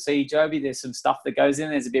 as you would see, Joby. There's some stuff that goes in.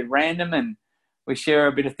 There's a bit random, and we share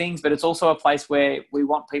a bit of things, but it's also a place where we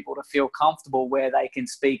want people to feel comfortable, where they can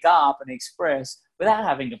speak up and express without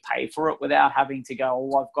having to pay for it, without having to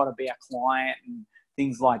go, oh, I've got to be a client and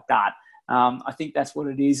things like that. I think that's what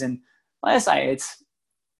it is. And like I say,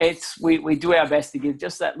 we do our best to give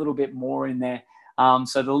just that little bit more in there.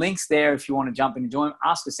 So the link's there if you want to jump in and join.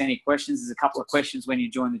 Ask us any questions. There's a couple of questions when you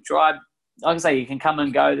join the tribe. Like I say, you can come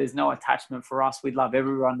and go. There's no attachment for us. We'd love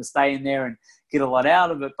everyone to stay in there and get a lot out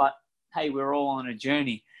of it. But hey, we're all on a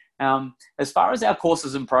journey. As far as our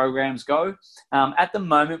courses and programs go, at the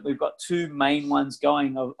moment, we've got 2 main ones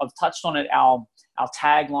going. I've touched on it. Our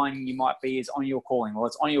tagline, you might be, is on your calling. Well,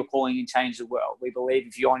 it's on your calling and change the world. We believe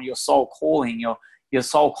if you're on your soul calling, your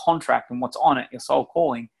soul contract and what's on it, your soul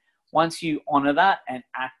calling, once you honor that and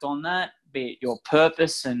act on that, be it your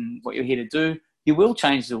purpose and what you're here to do, you will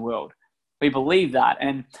change the world. We believe that.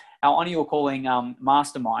 And our Honor Your Calling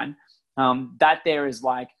mastermind, that there is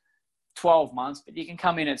like 12 months, but you can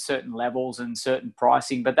come in at certain levels and certain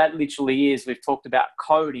pricing. But that literally is, we've talked about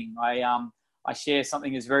coding. I share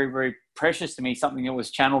something that's very, very precious to me, something that was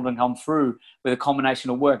channeled and come through with a combination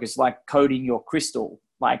of work. It's like coding your crystal.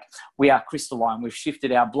 Like, we are crystalline. We've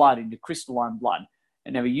shifted our blood into crystalline blood.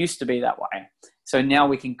 It never used to be that way. So now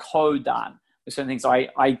we can code that. There's certain things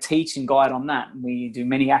I teach and guide on that. And we do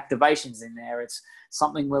many activations in there. It's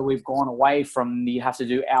something where we've gone away from, you have to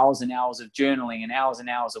do hours and hours of journaling and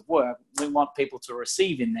hours of work. We want people to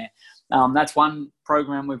receive in there. That's one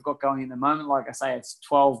program we've got going in the moment. Like I say, it's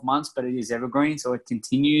 12 months, but it is evergreen. So it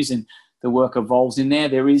continues. And the work evolves in there.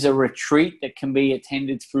 There is a retreat that can be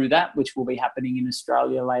attended through that, which will be happening in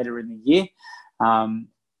Australia later in the year.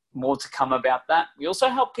 More to come about that. We also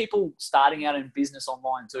help people starting out in business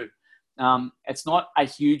online too. It's not a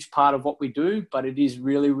huge part of what we do, but it is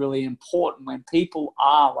really, really important when people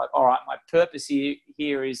are like, all right, my purpose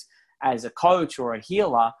here is as a coach or a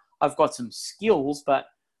healer, I've got some skills, but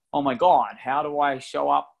oh my God, how do I show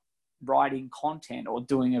up writing content or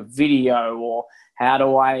doing a video, or how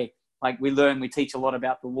do I, like we teach a lot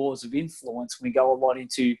about the laws of influence. We go a lot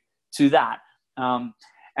into that.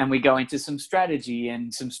 And we go into some strategy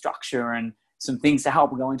and some structure and some things to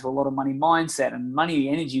help. We go into a lot of money mindset and money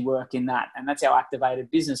energy work in that. And that's our activated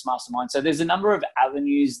business mastermind. So there's a number of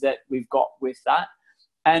avenues that we've got with that.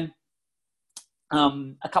 And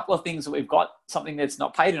a couple of things that we've got, something that's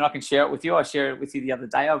not paid, and I can share it with you. I shared it with you the other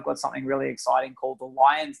day. I've got something really exciting called the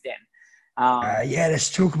Lion's Den. Yeah, let's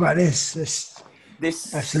talk about this.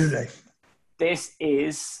 Absolutely.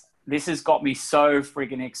 This has got me so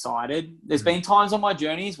freaking excited. There's been times on my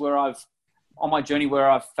journeys where I've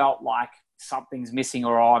felt like something's missing,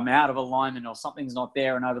 or I'm out of alignment, or something's not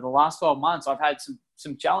there. And over the last 12 months, I've had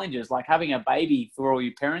some challenges, like having a baby. For all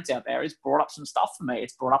you parents out there, it's brought up some stuff for me.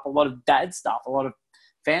 It's brought up a lot of dad stuff, a lot of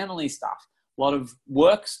family stuff, a lot of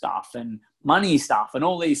work stuff and money stuff, and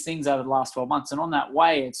all these things over the last 12 months. And on that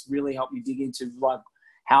way, it's really helped me dig into, like,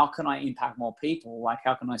 how can I impact more people? Like,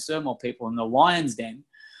 how can I serve more people? And the Lion's Den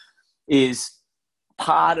is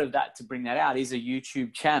part of that. To bring that out is a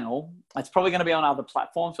YouTube channel. It's probably going to be on other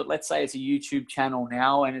platforms, but let's say it's a YouTube channel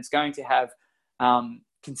now, and it's going to have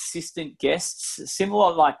consistent guests,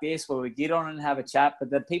 similar like this, where we get on and have a chat. But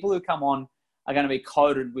the people who come on are going to be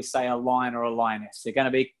coded with, say, a lion or a lioness.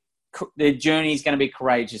 Their journey is going to be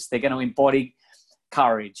courageous. They're going to embody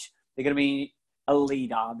courage. They're going to be a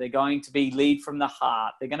leader. They're going to be lead from the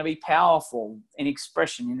heart. They're going to be powerful in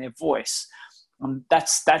expression, in their voice.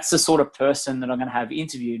 That's the sort of person that I'm going to have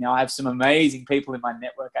interview. Now, I have some amazing people in my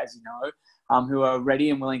network, as you know, who are ready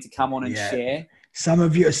and willing to come on and share. Some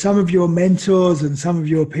of your mentors and some of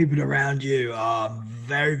your people around you are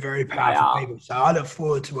very, very powerful people. So I look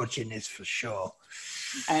forward to watching this for sure.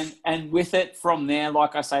 And with it from there,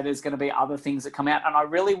 like I say, there's going to be other things that come out. And I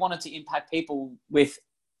really wanted to impact people with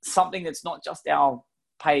something that's not just our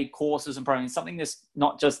paid courses and programs, something that's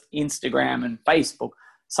not just Instagram and Facebook,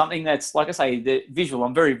 something that's, like I say, the visual.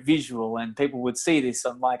 I'm very visual, and people would see this.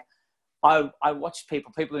 I'm like, I watch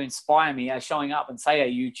people who inspire me are showing up and say a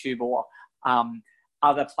YouTube or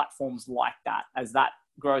other platforms like that as that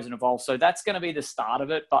grows and evolves. So that's going to be the start of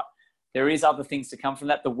it. But there is other things to come from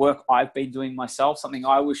that. The work I've been doing myself, something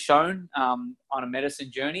I was shown on a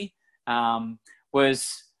medicine journey,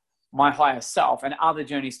 was my higher self, and other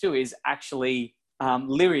journeys too, is actually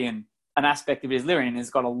Lyrian. An aspect of it is Lyrian has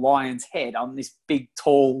got a lion's head. I'm this big,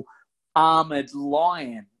 tall, armored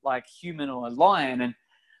lion, like humanoid lion. And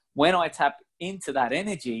when I tap into that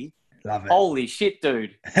energy, love it. Holy shit,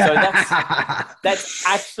 dude. So that's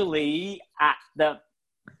actually at the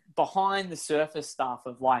behind the surface stuff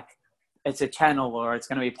of, like, it's a channel or it's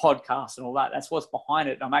going to be a podcast and all that. That's what's behind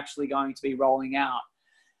it. I'm actually going to be rolling out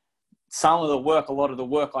some of the work, a lot of the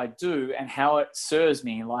work I do, and how it serves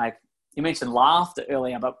me. Like you mentioned laughter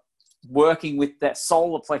earlier, but working with that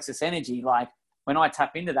solar plexus energy, like when I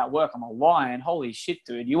tap into that work, I'm a lion. Holy shit,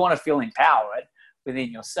 dude. You want to feel empowered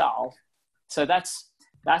within yourself. So that's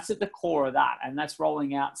at the core of that. And that's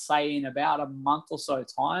rolling out, say, in about a month or so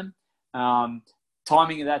time.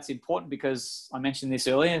 Timing of that's important because I mentioned this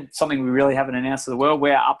earlier, something we really haven't announced to the world.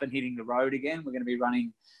 We're up and hitting the road again. We're going to be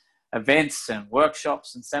running events and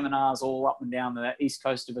workshops and seminars all up and down the east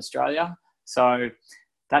coast of Australia. So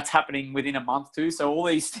that's happening within a month too. So all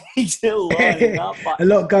these things are lining up. But a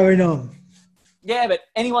lot going on. Yeah, but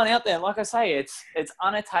anyone out there, like I say, it's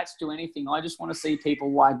unattached to anything. I just want to see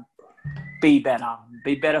people, like, be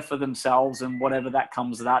better for themselves, and whatever that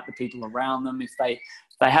comes of that, the people around them. If they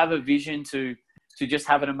have a vision to just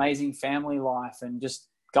have an amazing family life and just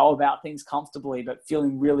go about things comfortably, but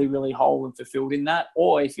feeling really, really whole and fulfilled in that.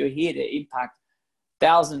 Or if you're here to impact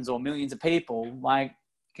thousands or millions of people, like,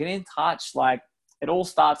 get in touch. Like, it all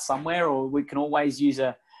starts somewhere, or we can always use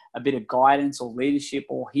a bit of guidance or leadership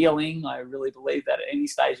or healing. I really believe that at any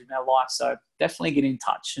stage of our life. So definitely get in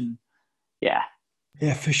touch. And yeah.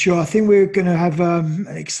 Yeah, for sure. I think we're going to have an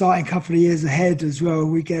exciting couple of years ahead as well.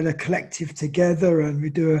 We get a collective together, and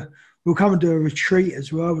we'll come and do a retreat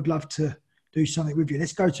as well. We'd love to do something with you.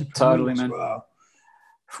 Let's go to Peru totally, as man. well.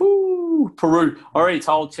 Whew, Peru. I already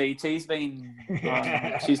told Chi. Chi's been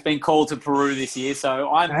she's been called to Peru this year, so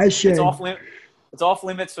it's off limit. it's off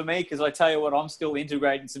limits for me because I tell you what, I'm still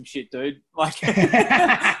integrating some shit, dude. Like,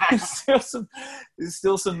 there's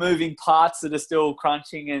still some moving parts that are still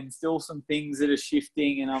crunching and still some things that are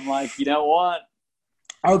shifting. And I'm like, you know what?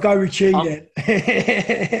 I'll go retrieve it.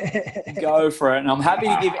 Go for it. And I'm happy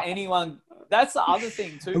to give anyone. That's the other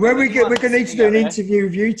thing too. When we're going to need to do an interview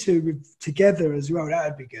with you two together as well. That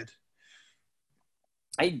would be good.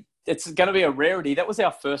 Hey, it's going to be a rarity. That was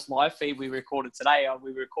our first live feed we recorded today.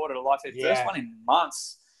 We recorded a live feed, first one in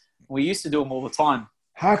months. We used to do them all the time.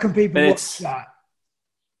 How can people watch that?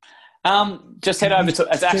 Just head over to,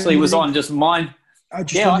 it actually was on just mine. I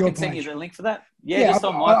can send you the link for that. Yeah, just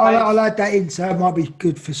on my page. I'll add that in, so it might be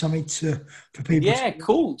good for something for people. Yeah,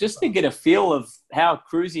 cool. Just to get a feel of how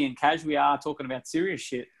cruisy and casual we are talking about serious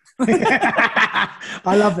shit. I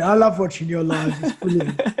love it. I love watching your lives. It's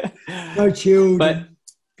brilliant. So chilled, but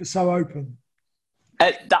so open.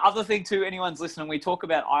 The other thing too, anyone's listening, we talk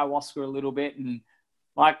about ayahuasca a little bit, and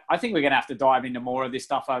like I think we're going to have to dive into more of this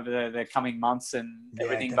stuff over the coming months and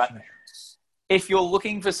everything. Definitely. But if you're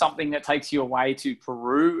looking for something that takes you away to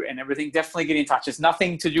Peru and everything, definitely get in touch. It's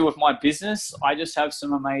nothing to do with my business. I just have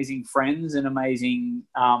some amazing friends and amazing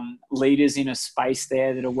leaders in a space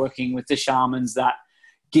there that are working with the shamans that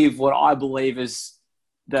give what I believe is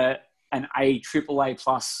an AAA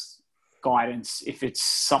plus guidance. If it's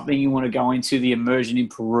something you want to go into, the immersion in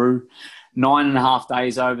Peru, 9.5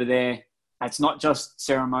 days over there. It's not just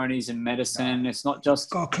ceremonies and medicine. It's not just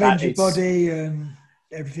got to cleanse your body and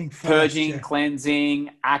everything. Purging, cleansing,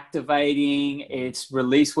 activating. It's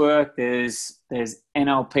release work. There's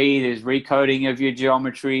NLP. There's recoding of your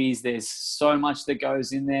geometries. There's so much that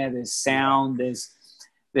goes in there. There's sound.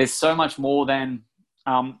 There's so much more than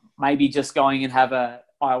maybe just going and have a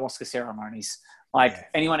ayahuasca ceremonies.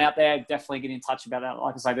 Anyone out there, definitely get in touch about that.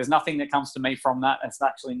 Like I say, there's nothing that comes to me from that. It's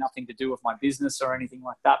actually nothing to do with my business or anything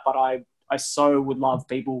like that. But I so would love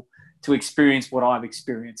people to experience what I've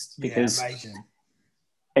experienced because amazing.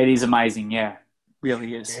 It is amazing. Yeah,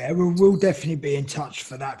 really is. Yeah, we'll definitely be in touch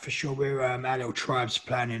for that for sure. We're our little tribe's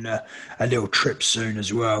planning a little trip soon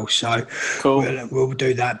as well, so cool. We'll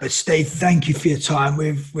do that. But Steve, thank you for your time.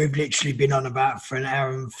 We've literally been on about for an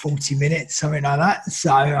hour and 40 minutes, something like that.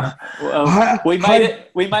 So we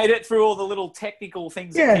made it through all the little technical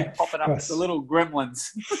things that keep popping up, the little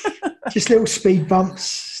gremlins. Just little speed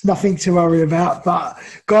bumps, nothing to worry about. But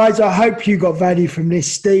guys, I hope you got value from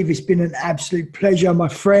this. Steve, it's been an absolute pleasure, my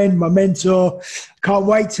friend, my mentor. Can't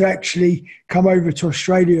wait to actually come over to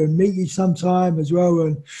Australia and meet you sometime as well,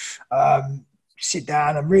 and sit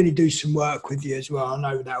down and really do some work with you as well. I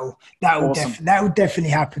know that will definitely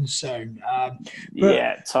happen soon.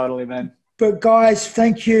 Yeah, totally, man. But guys,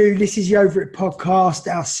 thank you. This is the Over It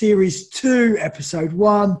podcast, our series 2, episode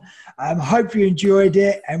 1. Hope you enjoyed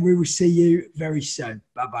it, and we will see you very soon.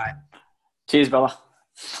 Bye-bye. Cheers, Bella.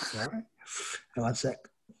 All right. 1 sec.